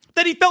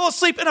that he fell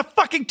asleep in a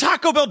fucking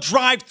Taco Bell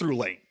drive-thru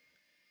lane?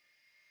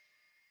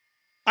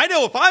 I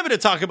know if I'm in a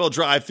Taco Bell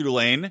drive-thru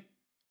lane,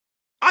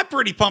 I'm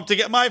pretty pumped to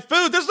get my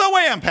food. There's no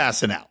way I'm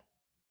passing out.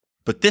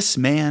 But this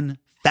man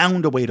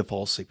found a way to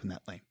fall asleep in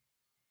that lane.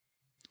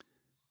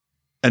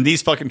 And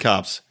these fucking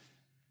cops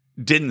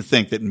didn't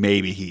think that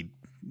maybe he'd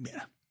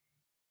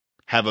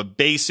have a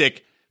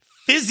basic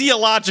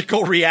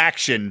physiological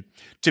reaction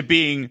to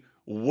being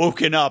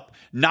woken up,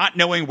 not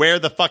knowing where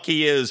the fuck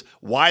he is,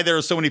 why there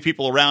are so many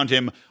people around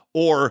him,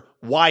 or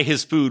why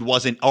his food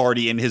wasn't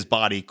already in his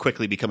body,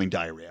 quickly becoming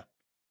diarrhea.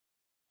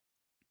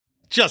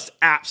 Just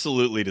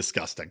absolutely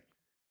disgusting.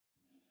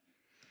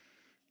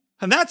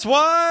 And that's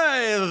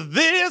why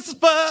this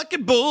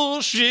fucking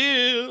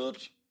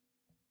bullshit.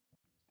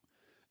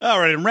 All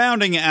right, and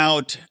rounding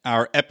out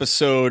our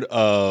episode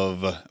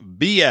of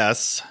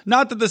BS,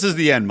 not that this is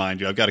the end, mind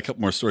you, I've got a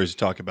couple more stories to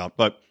talk about,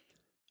 but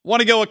want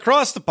to go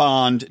across the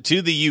pond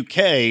to the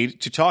UK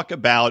to talk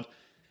about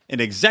an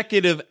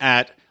executive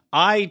at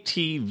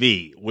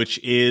ITV, which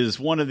is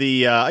one of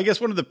the,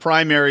 one of the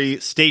primary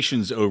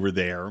stations over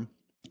there.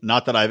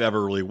 Not that I've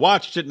ever really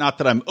watched it, not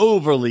that I'm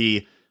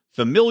overly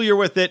familiar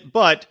with it,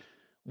 but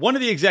one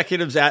of the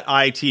executives at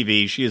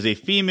ITV, she is a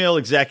female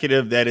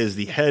executive that is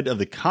the head of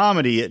the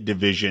comedy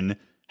division,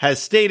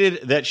 has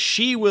stated that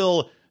she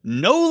will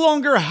no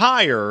longer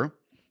hire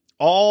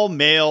all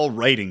male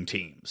writing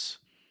teams.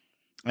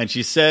 And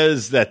she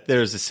says that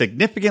there's a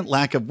significant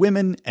lack of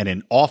women and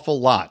an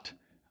awful lot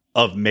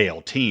of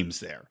male teams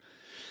there.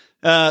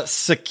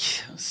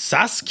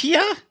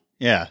 Saskia?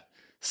 Yeah.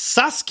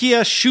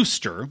 Saskia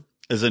Schuster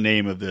is the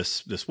name of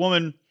this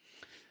woman.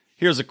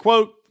 Here's a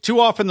quote. Too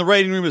often the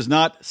writing room is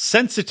not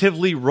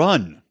sensitively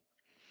run.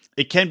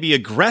 It can be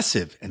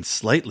aggressive and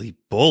slightly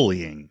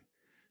bullying,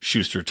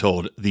 Schuster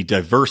told the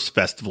Diverse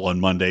Festival on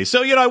Monday.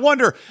 So, I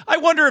wonder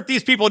if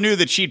these people knew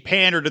that she'd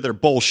pander to their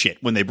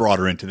bullshit when they brought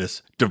her into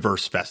this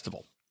Diverse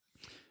Festival.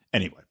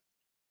 Anyway,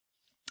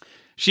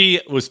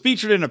 she was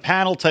featured in a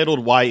panel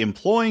titled Why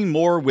Employing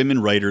More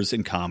Women Writers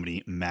in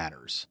Comedy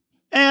Matters.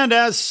 And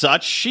as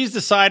such, she's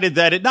decided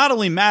that it not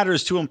only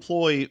matters to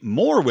employ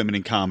more women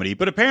in comedy,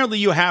 but apparently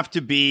you have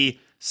to be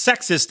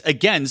sexist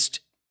against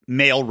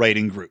male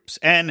writing groups.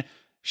 And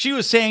she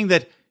was saying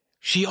that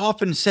she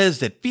often says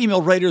that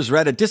female writers are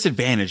at a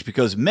disadvantage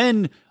because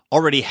men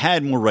already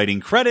had more writing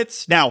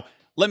credits. Now,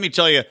 let me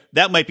tell you,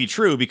 that might be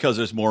true because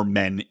there's more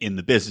men in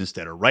the business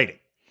that are writing.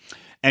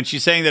 And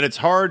she's saying that it's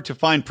hard to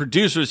find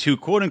producers who,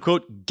 quote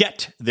unquote,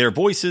 get their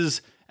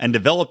voices and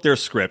develop their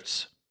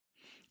scripts.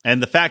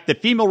 And the fact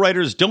that female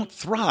writers don't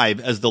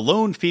thrive as the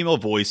lone female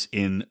voice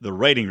in the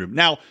writing room.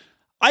 Now,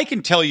 I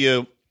can tell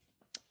you,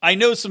 I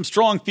know some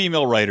strong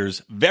female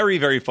writers, very,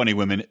 very funny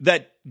women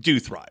that do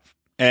thrive.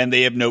 And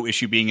they have no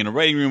issue being in a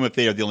writing room if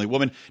they are the only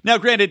woman. Now,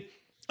 granted,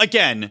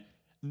 again,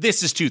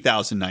 this is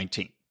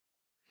 2019.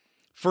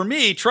 For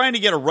me, trying to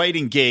get a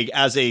writing gig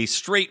as a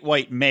straight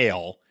white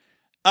male,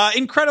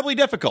 incredibly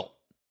difficult.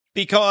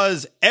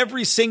 Because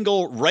every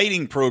single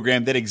writing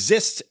program that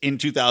exists in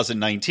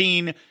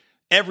 2019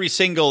 every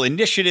single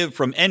initiative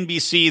from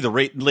NBC, the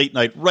late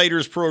night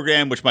writers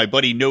program, which my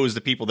buddy knows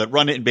the people that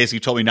run it and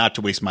basically told me not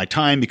to waste my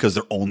time because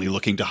they're only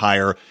looking to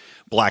hire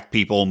black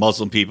people,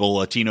 Muslim people,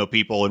 Latino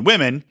people, and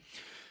women.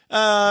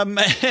 Every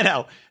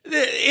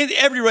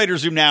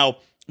writer's room now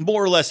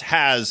more or less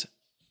has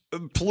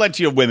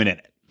plenty of women in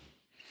it.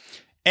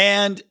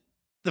 And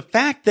the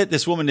fact that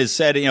this woman has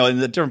said, in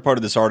the different part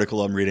of this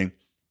article I'm reading,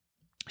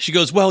 she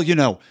goes, well,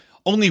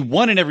 only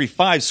 1 in every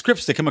 5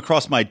 scripts that come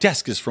across my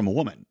desk is from a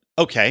woman.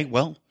 Okay,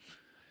 well,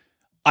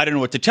 I don't know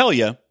what to tell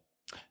you.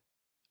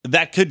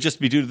 That could just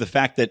be due to the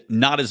fact that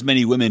not as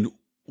many women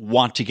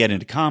want to get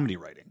into comedy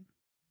writing.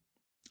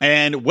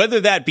 And whether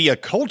that be a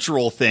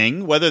cultural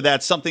thing, whether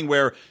that's something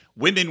where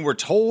women were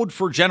told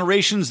for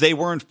generations they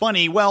weren't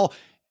funny, well,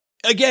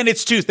 again,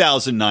 it's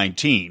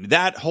 2019.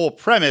 That whole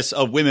premise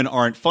of women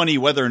aren't funny,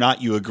 whether or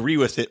not you agree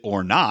with it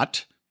or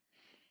not,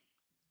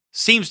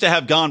 seems to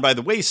have gone by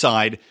the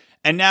wayside.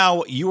 And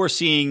now you are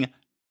seeing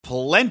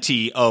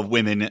plenty of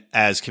women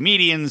as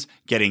comedians,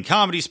 getting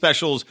comedy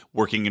specials,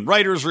 working in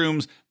writers'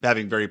 rooms,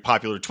 having very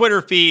popular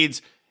Twitter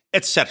feeds,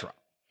 etc.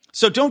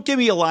 So don't give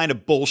me a line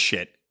of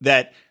bullshit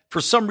that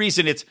for some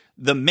reason it's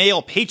the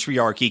male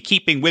patriarchy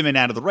keeping women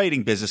out of the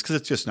writing business, because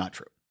it's just not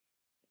true.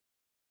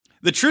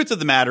 The truth of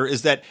the matter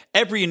is that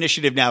every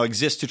initiative now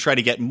exists to try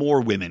to get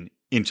more women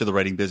into the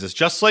writing business,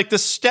 just like the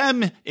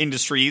STEM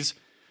industries,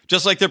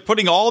 just like they're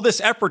putting all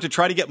this effort to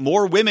try to get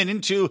more women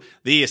into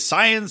the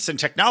science and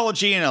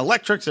technology and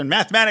electrics and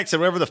mathematics and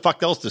whatever the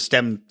fuck else the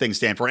STEM things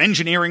stand for.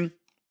 Engineering.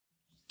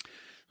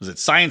 Was it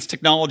science,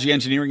 technology,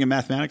 engineering, and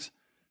mathematics?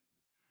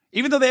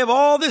 Even though they have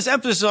all this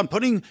emphasis on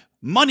putting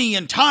money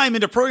and time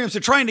into programs,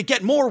 they're trying to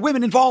get more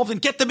women involved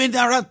and get them in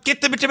there,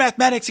 get them into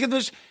mathematics. It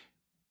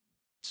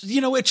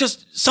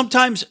just,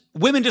 sometimes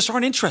women just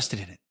aren't interested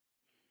in it.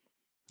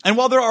 And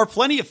while there are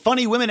plenty of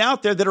funny women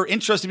out there that are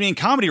interested in being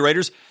comedy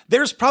writers,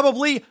 there's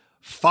probably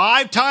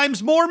 5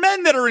 times more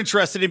men that are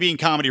interested in being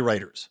comedy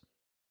writers.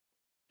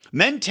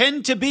 Men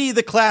tend to be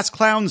the class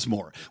clowns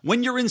more.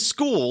 When you're in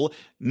school,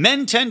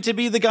 men tend to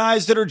be the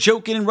guys that are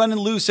joking and running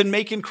loose and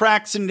making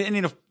cracks and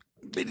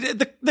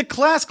the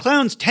class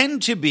clowns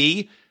tend to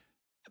be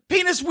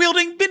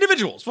penis-wielding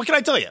individuals. What can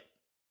I tell you?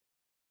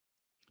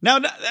 Now,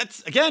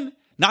 that's, again,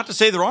 not to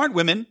say there aren't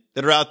women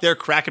that are out there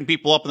cracking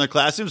people up in their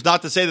classrooms,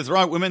 not to say that there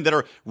aren't women that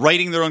are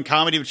writing their own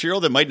comedy material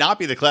that might not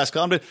be the class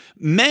clown, but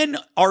men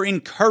are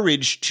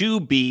encouraged to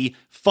be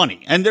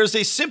funny. And there's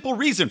a simple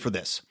reason for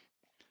this.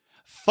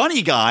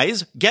 Funny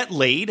guys get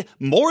laid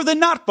more than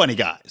not funny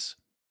guys.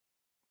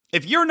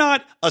 If you're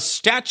not a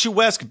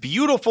statuesque,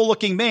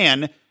 beautiful-looking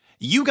man,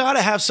 you got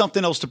to have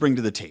something else to bring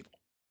to the table.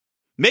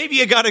 Maybe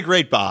you got a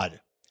great bod.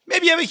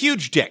 Maybe you have a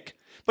huge dick.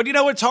 But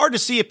it's hard to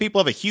see if people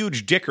have a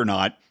huge dick or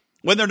not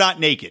when they're not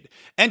naked.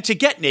 And to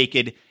get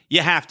naked,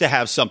 you have to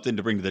have something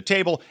to bring to the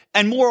table.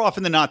 And more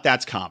often than not,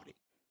 that's comedy.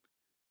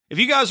 If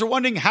you guys are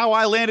wondering how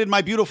I landed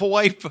my beautiful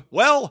wife,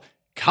 well,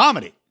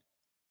 comedy.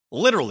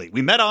 Literally,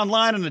 we met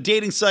online on a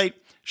dating site.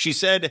 She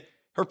said,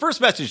 her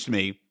first message to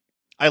me,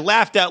 I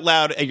laughed out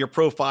loud at your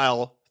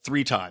profile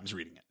 3 times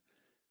reading it.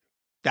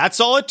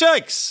 That's all it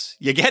takes.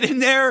 You get in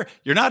there,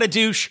 you're not a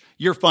douche,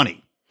 you're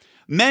funny.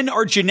 Men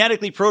are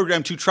genetically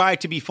programmed to try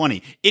to be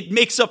funny. It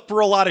makes up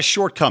for a lot of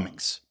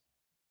shortcomings.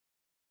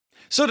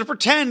 So to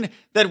pretend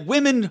that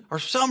women, for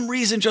some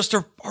reason, just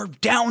are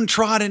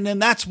downtrodden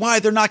and that's why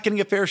they're not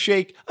getting a fair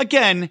shake,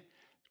 again,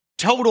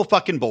 total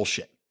fucking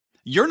bullshit.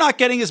 You're not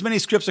getting as many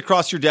scripts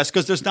across your desk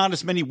because there's not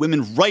as many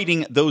women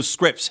writing those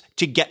scripts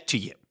to get to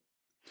you.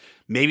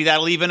 Maybe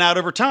that'll even out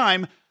over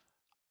time.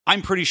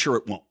 I'm pretty sure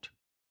it won't.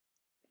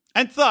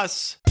 And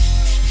thus,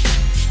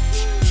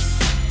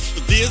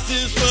 this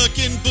is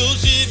fucking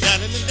bullshit. La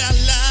la la la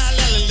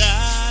la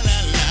la la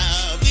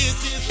la. This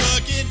is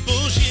fucking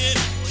bullshit.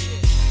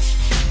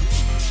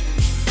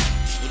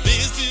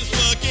 This is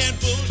fucking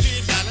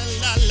bullshit. La la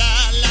la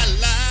la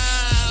la.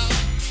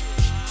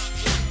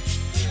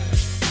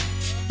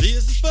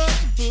 This is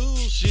fucking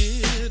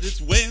bullshit.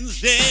 It's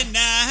Wednesday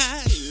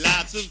night.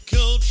 Lots of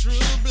cultural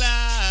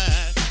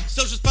blight.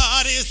 Socialist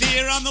parties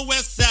here on the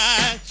west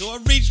side. So I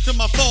reached for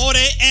my 40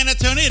 and I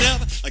turn it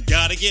up. I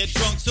gotta get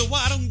drunk so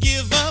I don't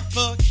give a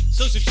fuck.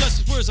 Social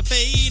justice words are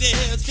faded.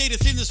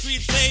 Status in the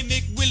streets say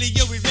Mick Willie,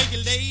 you're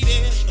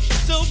irregulated. I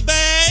feel so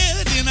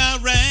bad in our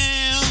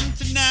round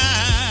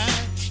tonight.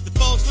 The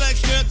false flag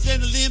skirts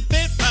and the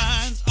limpet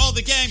pines. All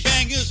the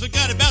gangbangers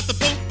forgot about the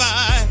boat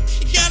fight.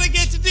 You gotta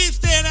get your deep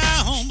stand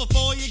at home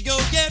before you go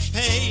get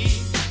paid.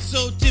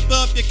 So tip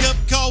up your cup,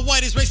 call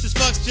whitey's racist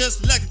fucks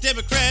just like the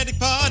Democratic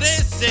Party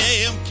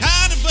say. I'm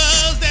kinda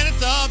buzzed and it's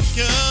all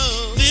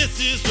because this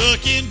is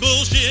fucking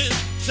bullshit.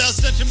 South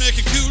Central America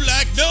cool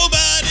like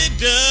nobody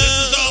does.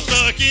 This is all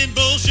fucking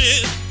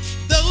bullshit.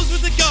 Those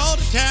with the gall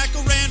to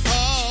tackle Rand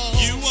Paul.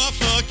 You are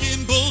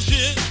fucking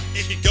bullshit.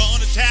 If you're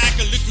gonna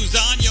tackle, look who's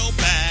on your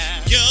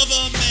back.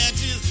 Government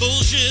is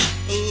bullshit.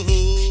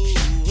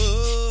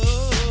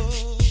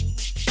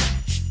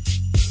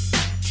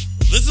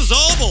 This is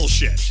all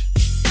bullshit.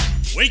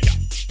 Wake up.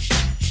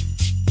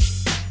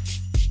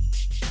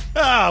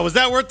 was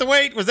that worth the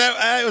wait? Was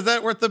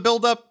that worth the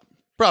build up?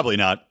 Probably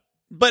not.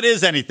 But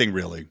is anything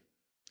really?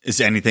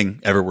 Is anything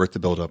ever worth the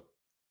buildup?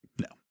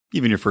 No.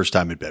 Even your first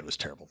time in bed was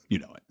terrible. You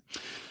know it.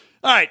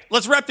 All right,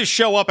 let's wrap this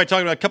show up by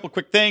talking about a couple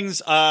quick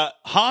things.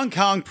 Hong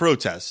Kong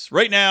protests.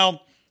 Right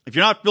now, if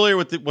you're not familiar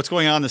with what's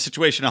going on, the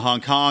situation in Hong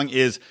Kong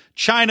is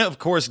China, of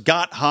course,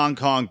 got Hong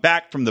Kong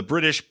back from the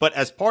British, but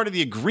as part of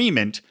the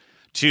agreement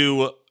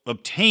to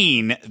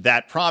obtain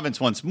that province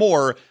once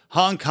more,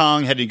 Hong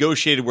Kong had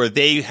negotiated where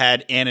they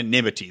had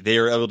anonymity. They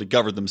are able to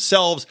govern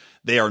themselves.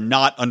 They are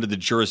not under the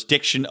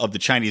jurisdiction of the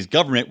Chinese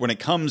government when it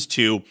comes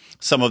to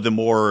some of the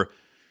more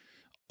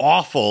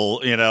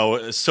awful,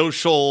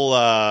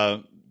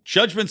 social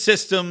judgment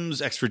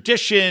systems,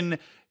 extradition,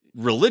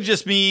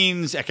 religious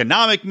means,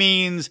 economic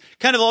means,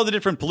 kind of all the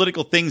different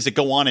political things that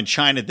go on in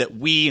China that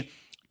we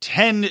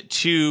tend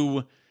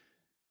to,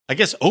 I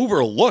guess,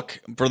 overlook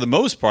for the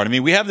most part. I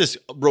mean, we have this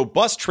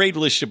robust trade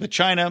relationship with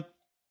China.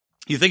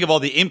 You think of all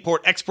the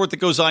import-export that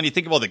goes on. You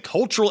think of all the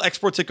cultural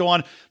exports that go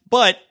on.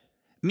 But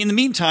in the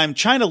meantime,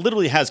 China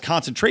literally has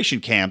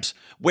concentration camps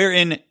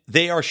wherein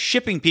they are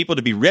shipping people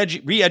to be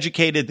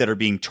re-educated, that are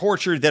being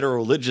tortured, that are a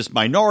religious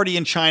minority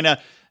in China.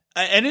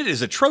 And it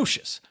is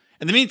atrocious.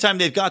 In the meantime,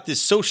 they've got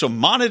this social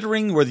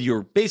monitoring where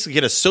you basically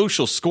get a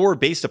social score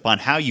based upon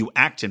how you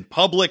act in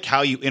public,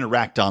 how you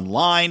interact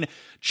online,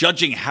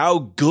 judging how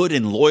good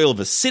and loyal of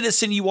a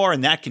citizen you are.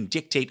 And that can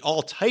dictate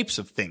all types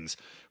of things,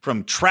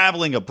 from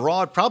traveling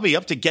abroad, probably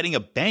up to getting a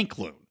bank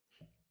loan.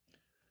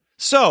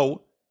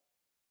 So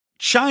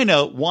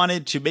China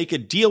wanted to make a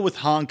deal with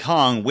Hong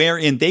Kong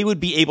wherein they would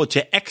be able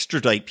to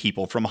extradite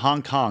people from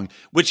Hong Kong,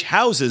 which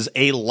houses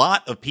a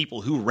lot of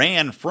people who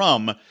ran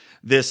from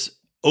this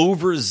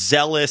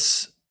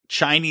overzealous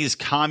Chinese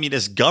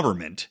communist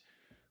government.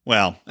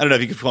 Well, I don't know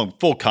if you could call them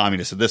full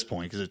communist at this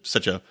point because it's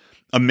such a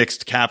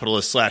mixed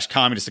capitalist /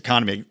 communist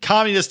economy.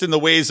 Communist in the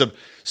ways of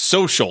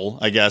social,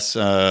 I guess,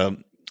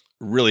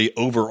 really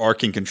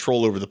overarching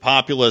control over the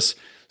populace,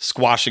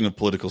 squashing of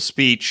political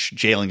speech,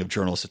 jailing of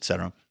journalists,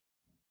 etc.,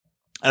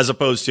 as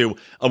opposed to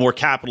a more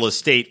capitalist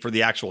state for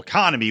the actual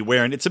economy,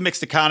 wherein it's a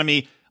mixed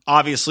economy.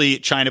 Obviously,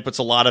 China puts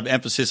a lot of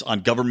emphasis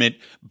on government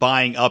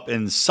buying up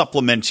and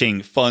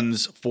supplementing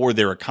funds for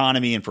their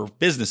economy and for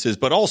businesses,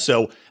 but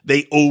also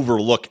they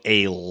overlook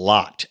a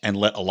lot and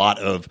let a lot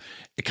of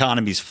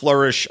economies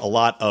flourish. A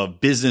lot of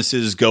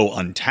businesses go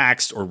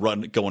untaxed or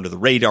go under the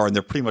radar, and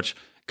they're pretty much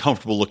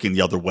comfortable looking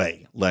the other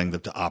way, letting them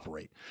to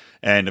operate.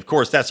 And of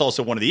course, that's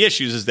also one of the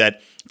issues is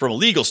that from a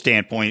legal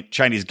standpoint,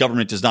 Chinese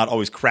government does not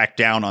always crack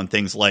down on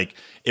things like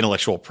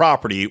intellectual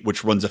property,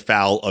 which runs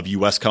afoul of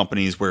U.S.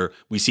 companies where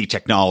we see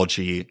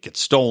technology get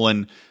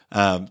stolen,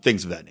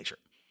 things of that nature.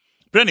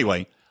 But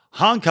anyway,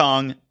 Hong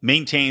Kong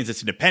maintains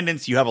its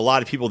independence. You have a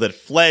lot of people that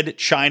fled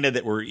China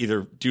that were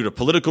either due to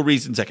political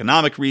reasons,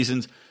 economic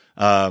reasons,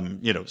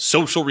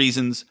 social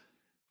reasons,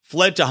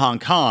 fled to Hong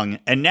Kong.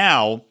 And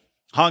now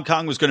Hong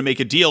Kong was going to make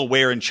a deal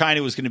wherein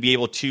China was going to be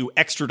able to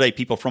extradite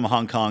people from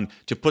Hong Kong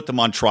to put them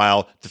on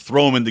trial, to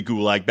throw them in the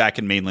gulag back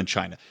in mainland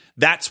China.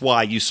 That's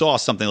why you saw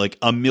something like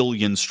 1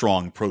 million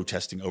strong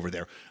protesting over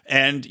there.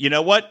 And you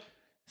know what?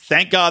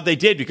 Thank God they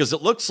did, because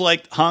it looks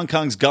like Hong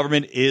Kong's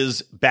government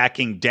is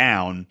backing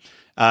down.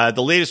 The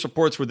latest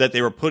reports were that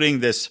they were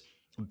putting this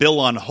bill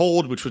on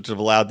hold, which would have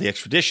allowed the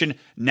extradition.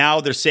 Now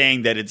they're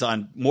saying that it's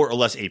on more or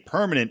less a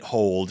permanent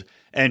hold,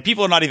 and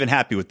people are not even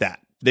happy with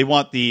that. They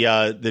want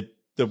the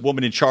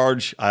woman in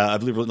charge, I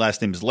believe her last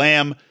name is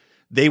Lam,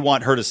 they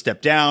want her to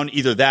step down,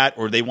 either that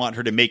or they want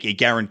her to make a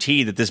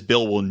guarantee that this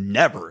bill will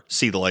never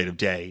see the light of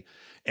day,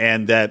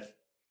 and that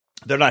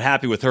they're not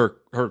happy with her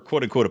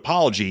quote unquote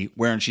apology,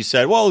 wherein she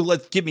said, well,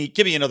 let's give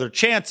me another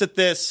chance at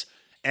this.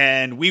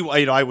 And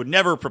I would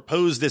never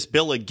propose this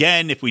bill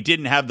again if we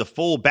didn't have the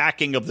full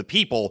backing of the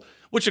people,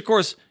 which of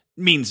course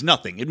means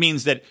nothing. It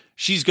means that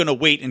she's going to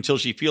wait until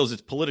she feels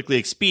it's politically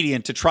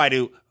expedient to try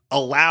to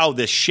allow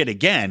this shit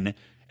again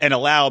and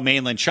allow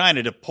mainland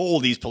China to pull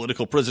these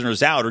political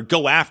prisoners out or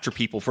go after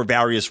people for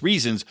various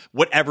reasons,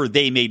 whatever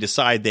they may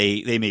decide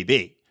they may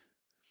be.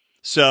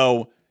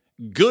 So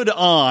good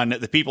on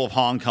the people of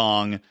Hong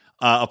Kong,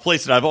 a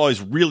place that I've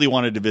always really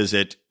wanted to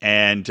visit,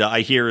 and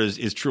I hear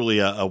is truly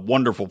a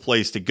wonderful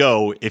place to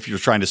go if you're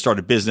trying to start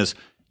a business.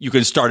 You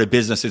can start a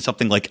business in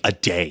something like a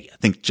day. I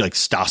think like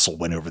Stossel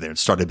went over there and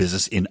started a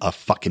business in a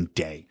fucking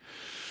day.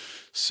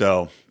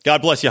 So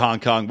God bless you,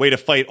 Hong Kong. Way to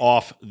fight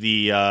off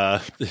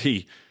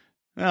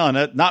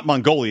not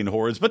Mongolian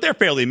hordes, but they're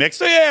fairly mixed.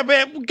 So yeah,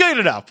 man, good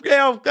enough.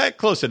 Yeah,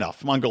 close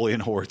enough. Mongolian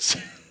hordes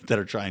that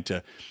are trying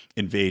to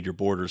invade your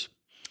borders.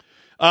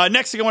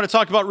 Next thing I want to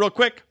talk about real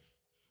quick.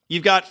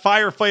 You've got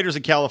firefighters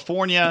in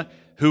California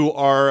who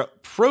are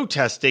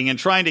protesting and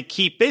trying to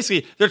keep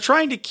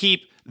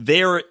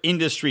their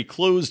industry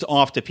closed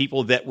off to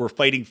people that were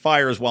fighting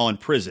fires while in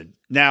prison.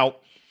 Now,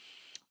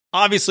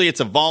 obviously,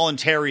 it's a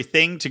voluntary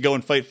thing to go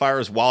and fight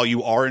fires while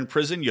you are in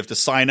prison. You have to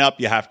sign up.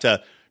 You have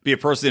to be a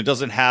person that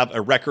doesn't have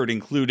a record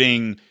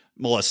including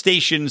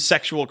molestation,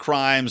 sexual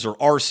crimes,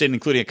 or arson,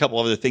 including a couple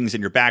of other things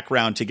in your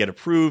background to get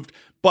approved.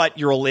 But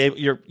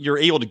you're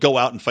able to go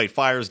out and fight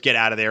fires, get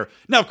out of there.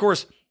 Now, of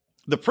course,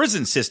 the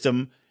prison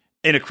system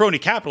in a crony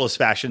capitalist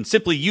fashion,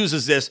 simply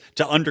uses this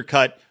to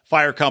undercut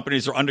fire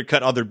companies or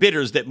undercut other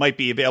bidders that might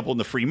be available in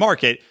the free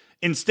market,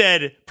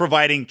 instead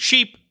providing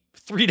cheap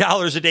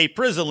 $3 a day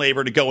prison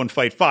labor to go and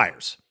fight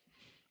fires.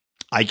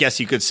 I guess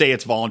you could say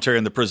it's voluntary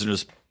in the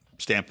prisoner's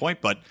standpoint,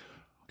 but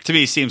to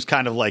me, it seems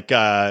kind of like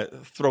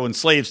throwing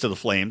slaves to the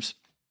flames.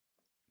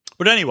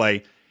 But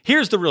anyway,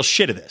 here's the real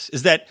shit of this,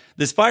 is that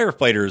these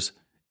firefighters,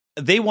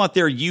 they want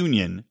their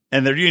union,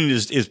 and their union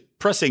is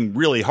pressing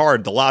really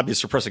hard. The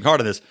lobbyists are pressing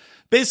hard on this,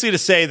 basically to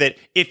say that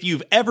if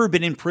you've ever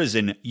been in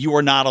prison, you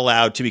are not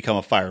allowed to become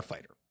a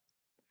firefighter.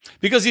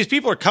 Because these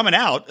people are coming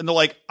out and they're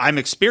like, I'm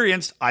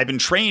experienced. I've been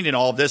trained in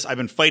all of this. I've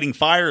been fighting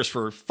fires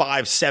for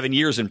 5-7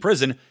 years in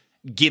prison.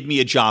 Give me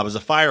a job as a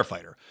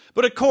firefighter.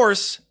 But of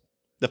course,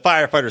 the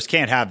firefighters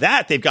can't have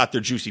that. They've got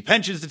their juicy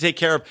pensions to take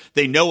care of.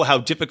 They know how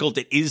difficult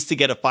it is to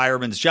get a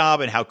fireman's job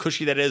and how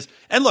cushy that is.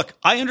 And look,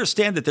 I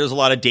understand that there's a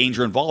lot of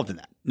danger involved in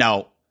that.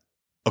 Now,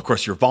 of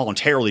course, you're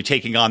voluntarily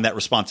taking on that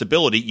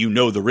responsibility. You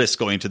know the risk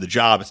going into the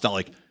job. It's not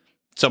like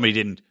somebody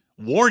didn't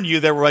warn you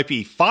there might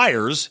be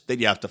fires that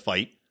you have to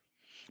fight.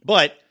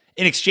 But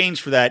in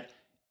exchange for that,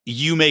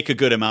 you make a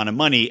good amount of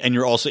money, and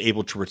you're also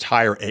able to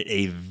retire at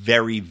a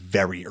very,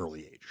 very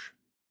early age.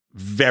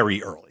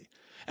 Very early.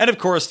 And of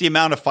course, the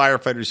amount of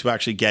firefighters who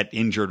actually get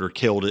injured or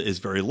killed is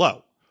very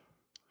low.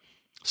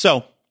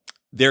 So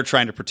they're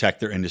trying to protect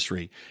their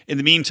industry. In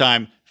the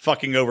meantime,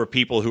 fucking over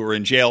people who are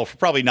in jail for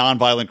probably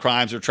nonviolent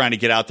crimes or trying to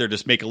get out there to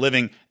just make a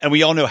living. And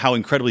we all know how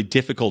incredibly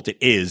difficult it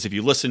is. If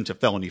you listen to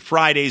Felony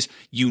Fridays,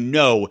 you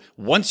know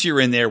once you're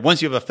in there,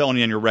 once you have a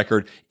felony on your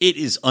record, it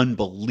is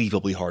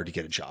unbelievably hard to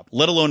get a job,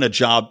 let alone a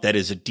job that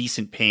is a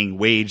decent paying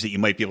wage that you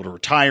might be able to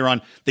retire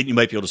on, that you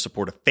might be able to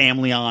support a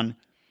family on.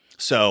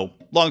 So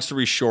long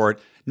story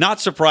short, not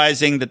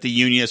surprising that the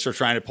unionists are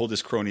trying to pull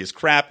this cronyist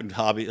crap and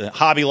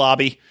Hobby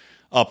Lobby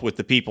up with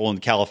the people in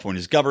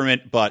California's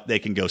government, but they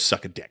can go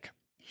suck a dick.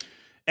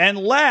 And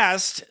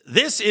last,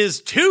 this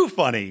is too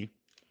funny.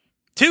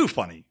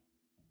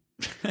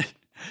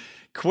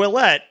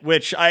 Quillette,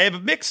 which I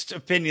have mixed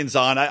opinions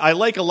on. I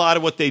like a lot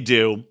of what they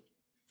do,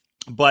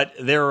 but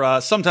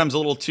they're sometimes a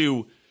little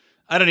too,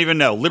 I don't even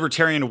know,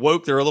 libertarian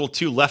woke. They're a little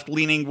too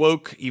left-leaning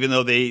woke, even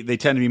though they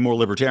tend to be more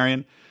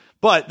libertarian.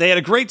 But they had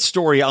a great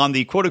story on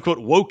the quote-unquote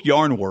woke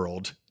yarn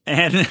world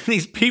and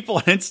these people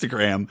on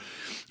Instagram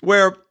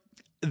where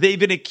they've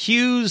been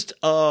accused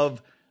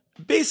of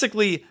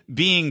basically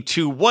being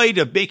too white,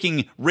 of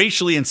making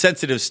racially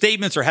insensitive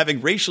statements or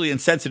having racially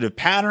insensitive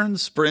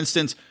patterns. For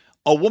instance,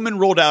 a woman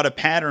rolled out a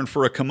pattern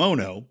for a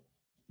kimono,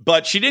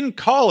 but she didn't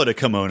call it a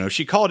kimono.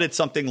 She called it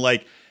something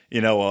like,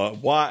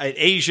 an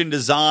Asian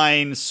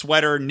design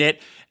sweater knit.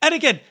 And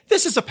again,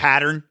 this is a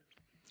pattern.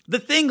 The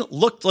thing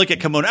looked like a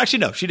kimono. Actually,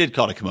 no, she did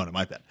call it a kimono,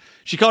 my bad.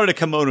 She called it a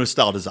kimono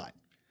style design.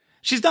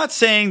 She's not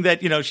saying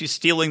that, she's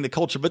stealing the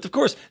culture, but of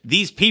course,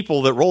 these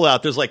people that roll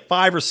out, there's like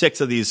 5 or 6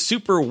 of these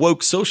super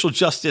woke social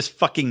justice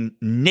fucking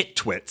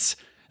nitwits,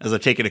 as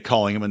I've taken to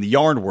calling them in the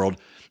yarn world,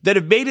 that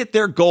have made it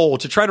their goal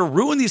to try to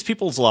ruin these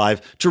people's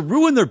lives, to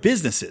ruin their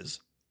businesses.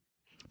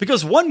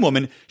 Because one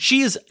woman,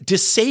 she is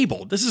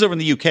disabled. This is over in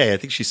the UK. I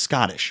think she's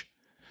Scottish.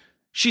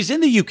 She's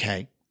in the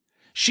UK.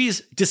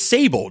 She's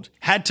disabled,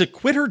 had to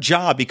quit her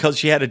job because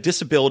she had a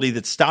disability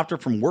that stopped her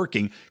from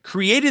working,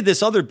 created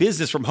this other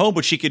business from home,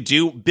 which she could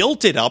do,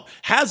 built it up,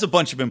 has a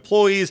bunch of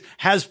employees,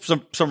 has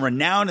some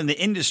renown in the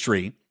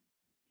industry.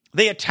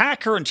 They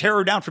attack her and tear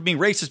her down for being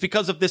racist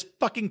because of this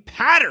fucking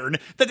pattern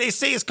that they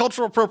say is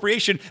cultural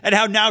appropriation, and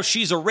how now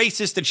she's a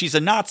racist and she's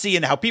a Nazi,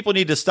 and how people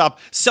need to stop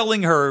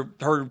selling her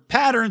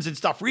patterns and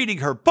stop reading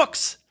her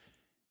books.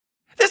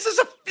 This is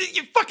a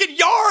fucking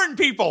yarn,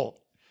 people.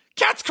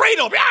 Cat's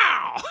cradle.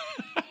 Meow.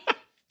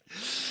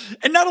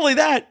 And not only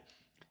that,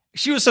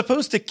 she was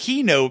supposed to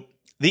keynote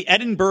the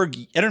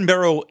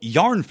Edinburgh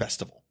Yarn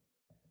Festival.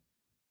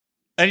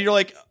 And you're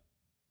like,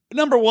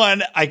 number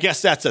one, I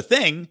guess that's a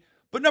thing.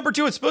 But number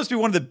two, it's supposed to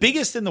be one of the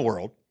biggest in the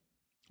world,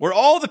 where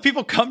all the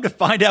people come to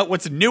find out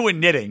what's new in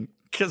knitting.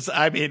 Because,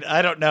 I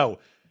don't know.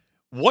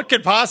 What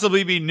could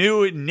possibly be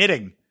new in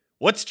knitting?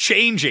 What's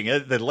changing?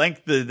 The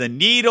length, the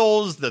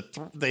needles,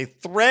 the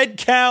thread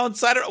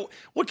counts. I don't know.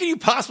 What can you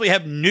possibly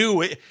have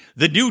new?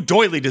 The new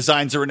doily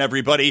designs are in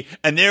everybody,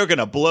 and they're going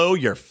to blow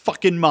your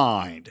fucking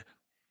mind.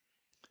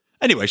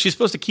 Anyway, she's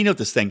supposed to keynote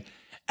this thing,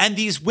 and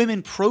these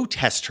women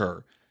protest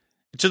her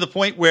to the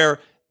point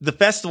where the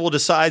festival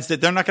decides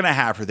that they're not going to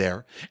have her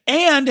there.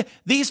 And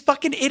these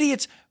fucking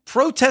idiots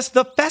protest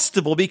the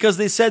festival because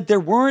they said there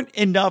weren't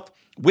enough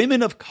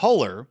women of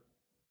color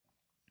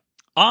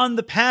on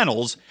the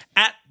panels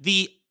at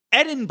the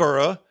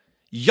Edinburgh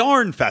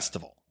Yarn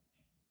Festival.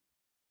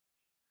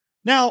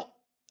 Now,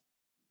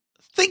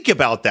 think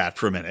about that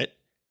for a minute.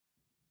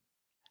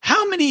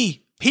 How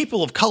many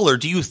people of color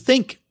do you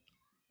think,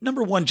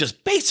 number one,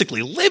 just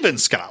basically live in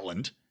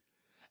Scotland,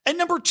 and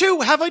number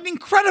two, have an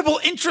incredible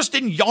interest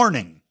in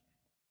yarning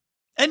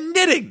and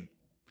knitting?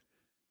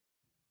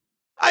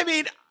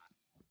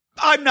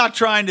 I'm not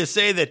trying to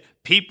say that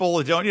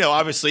people don't,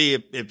 obviously,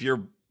 if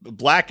you're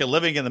Black and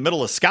living in the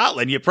middle of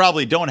Scotland, you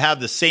probably don't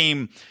have the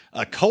same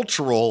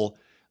cultural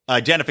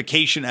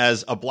identification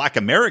as a Black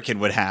American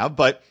would have,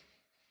 but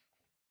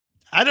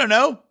I don't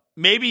know.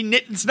 Maybe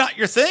knitting's not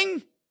your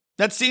thing.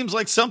 That seems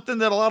like something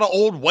that a lot of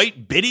old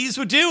white biddies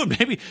would do.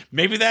 And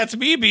maybe that's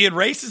me being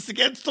racist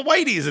against the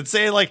whiteies and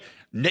saying like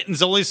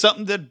knitting's only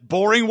something that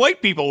boring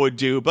white people would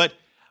do. But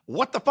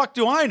what the fuck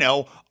do I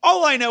know?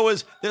 All I know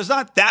is there's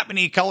not that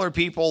many colored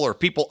people or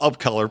people of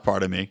color,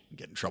 pardon me,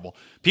 get in trouble,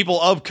 people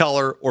of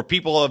color or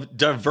people of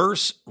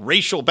diverse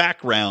racial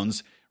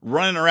backgrounds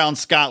running around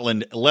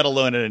Scotland, let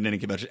alone at a knitting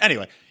convention.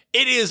 Anyway,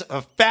 it is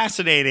a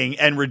fascinating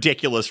and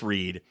ridiculous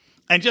read.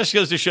 And just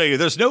goes to show you,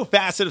 there's no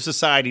facet of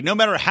society, no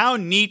matter how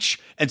niche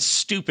and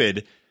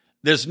stupid,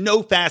 there's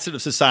no facet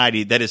of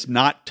society that is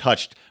not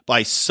touched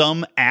by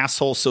some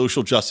asshole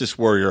social justice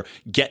warrior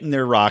getting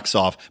their rocks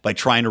off by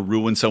trying to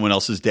ruin someone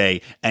else's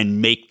day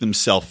and make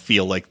themselves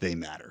feel like they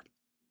matter.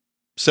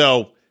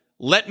 So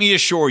let me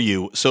assure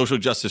you, social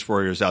justice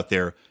warriors out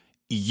there,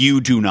 you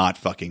do not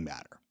fucking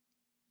matter.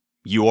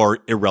 You are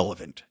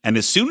irrelevant. And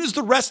as soon as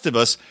the rest of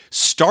us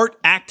start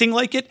acting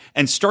like it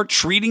and start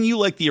treating you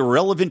like the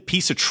irrelevant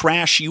piece of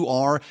trash you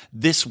are,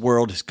 this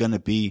world is going to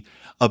be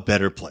a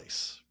better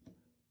place.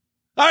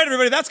 All right,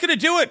 everybody, that's going to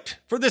do it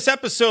for this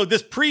episode,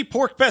 this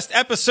pre-PorcFest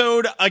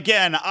episode.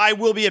 Again, I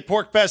will be at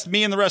PorcFest,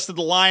 me and the rest of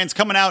the Lions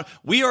coming out.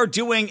 We are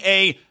doing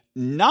a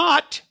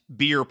not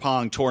beer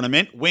pong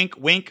tournament. Wink,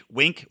 wink,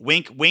 wink,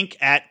 wink, wink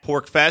at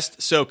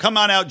PorcFest. So come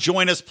on out,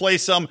 join us, play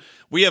some.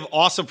 We have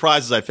awesome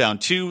prizes. I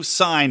found 2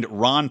 signed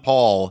Ron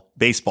Paul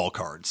baseball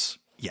cards.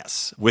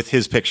 Yes, with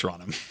his picture on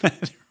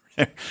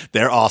them.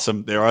 They're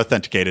awesome. They're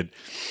authenticated.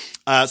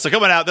 So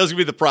coming out, those are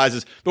going to be the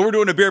prizes. But we're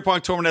doing a beer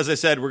pong tournament, as I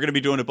said. We're going to be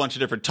doing a bunch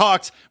of different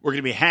talks. We're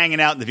going to be hanging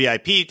out in the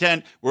VIP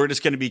tent. We're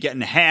just going to be getting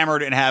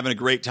hammered and having a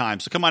great time.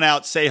 So come on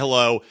out, say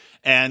hello.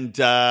 And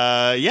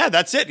yeah,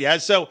 that's it. Yeah.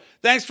 So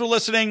thanks for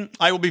listening.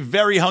 I will be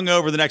very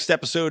hungover the next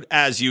episode,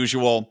 as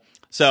usual.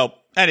 So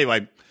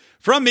anyway,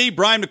 from me,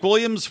 Brian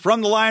McWilliams,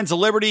 from the Lions of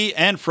Liberty,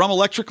 and from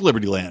Electric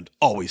Liberty Land,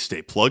 always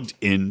stay plugged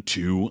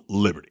into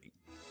Liberty.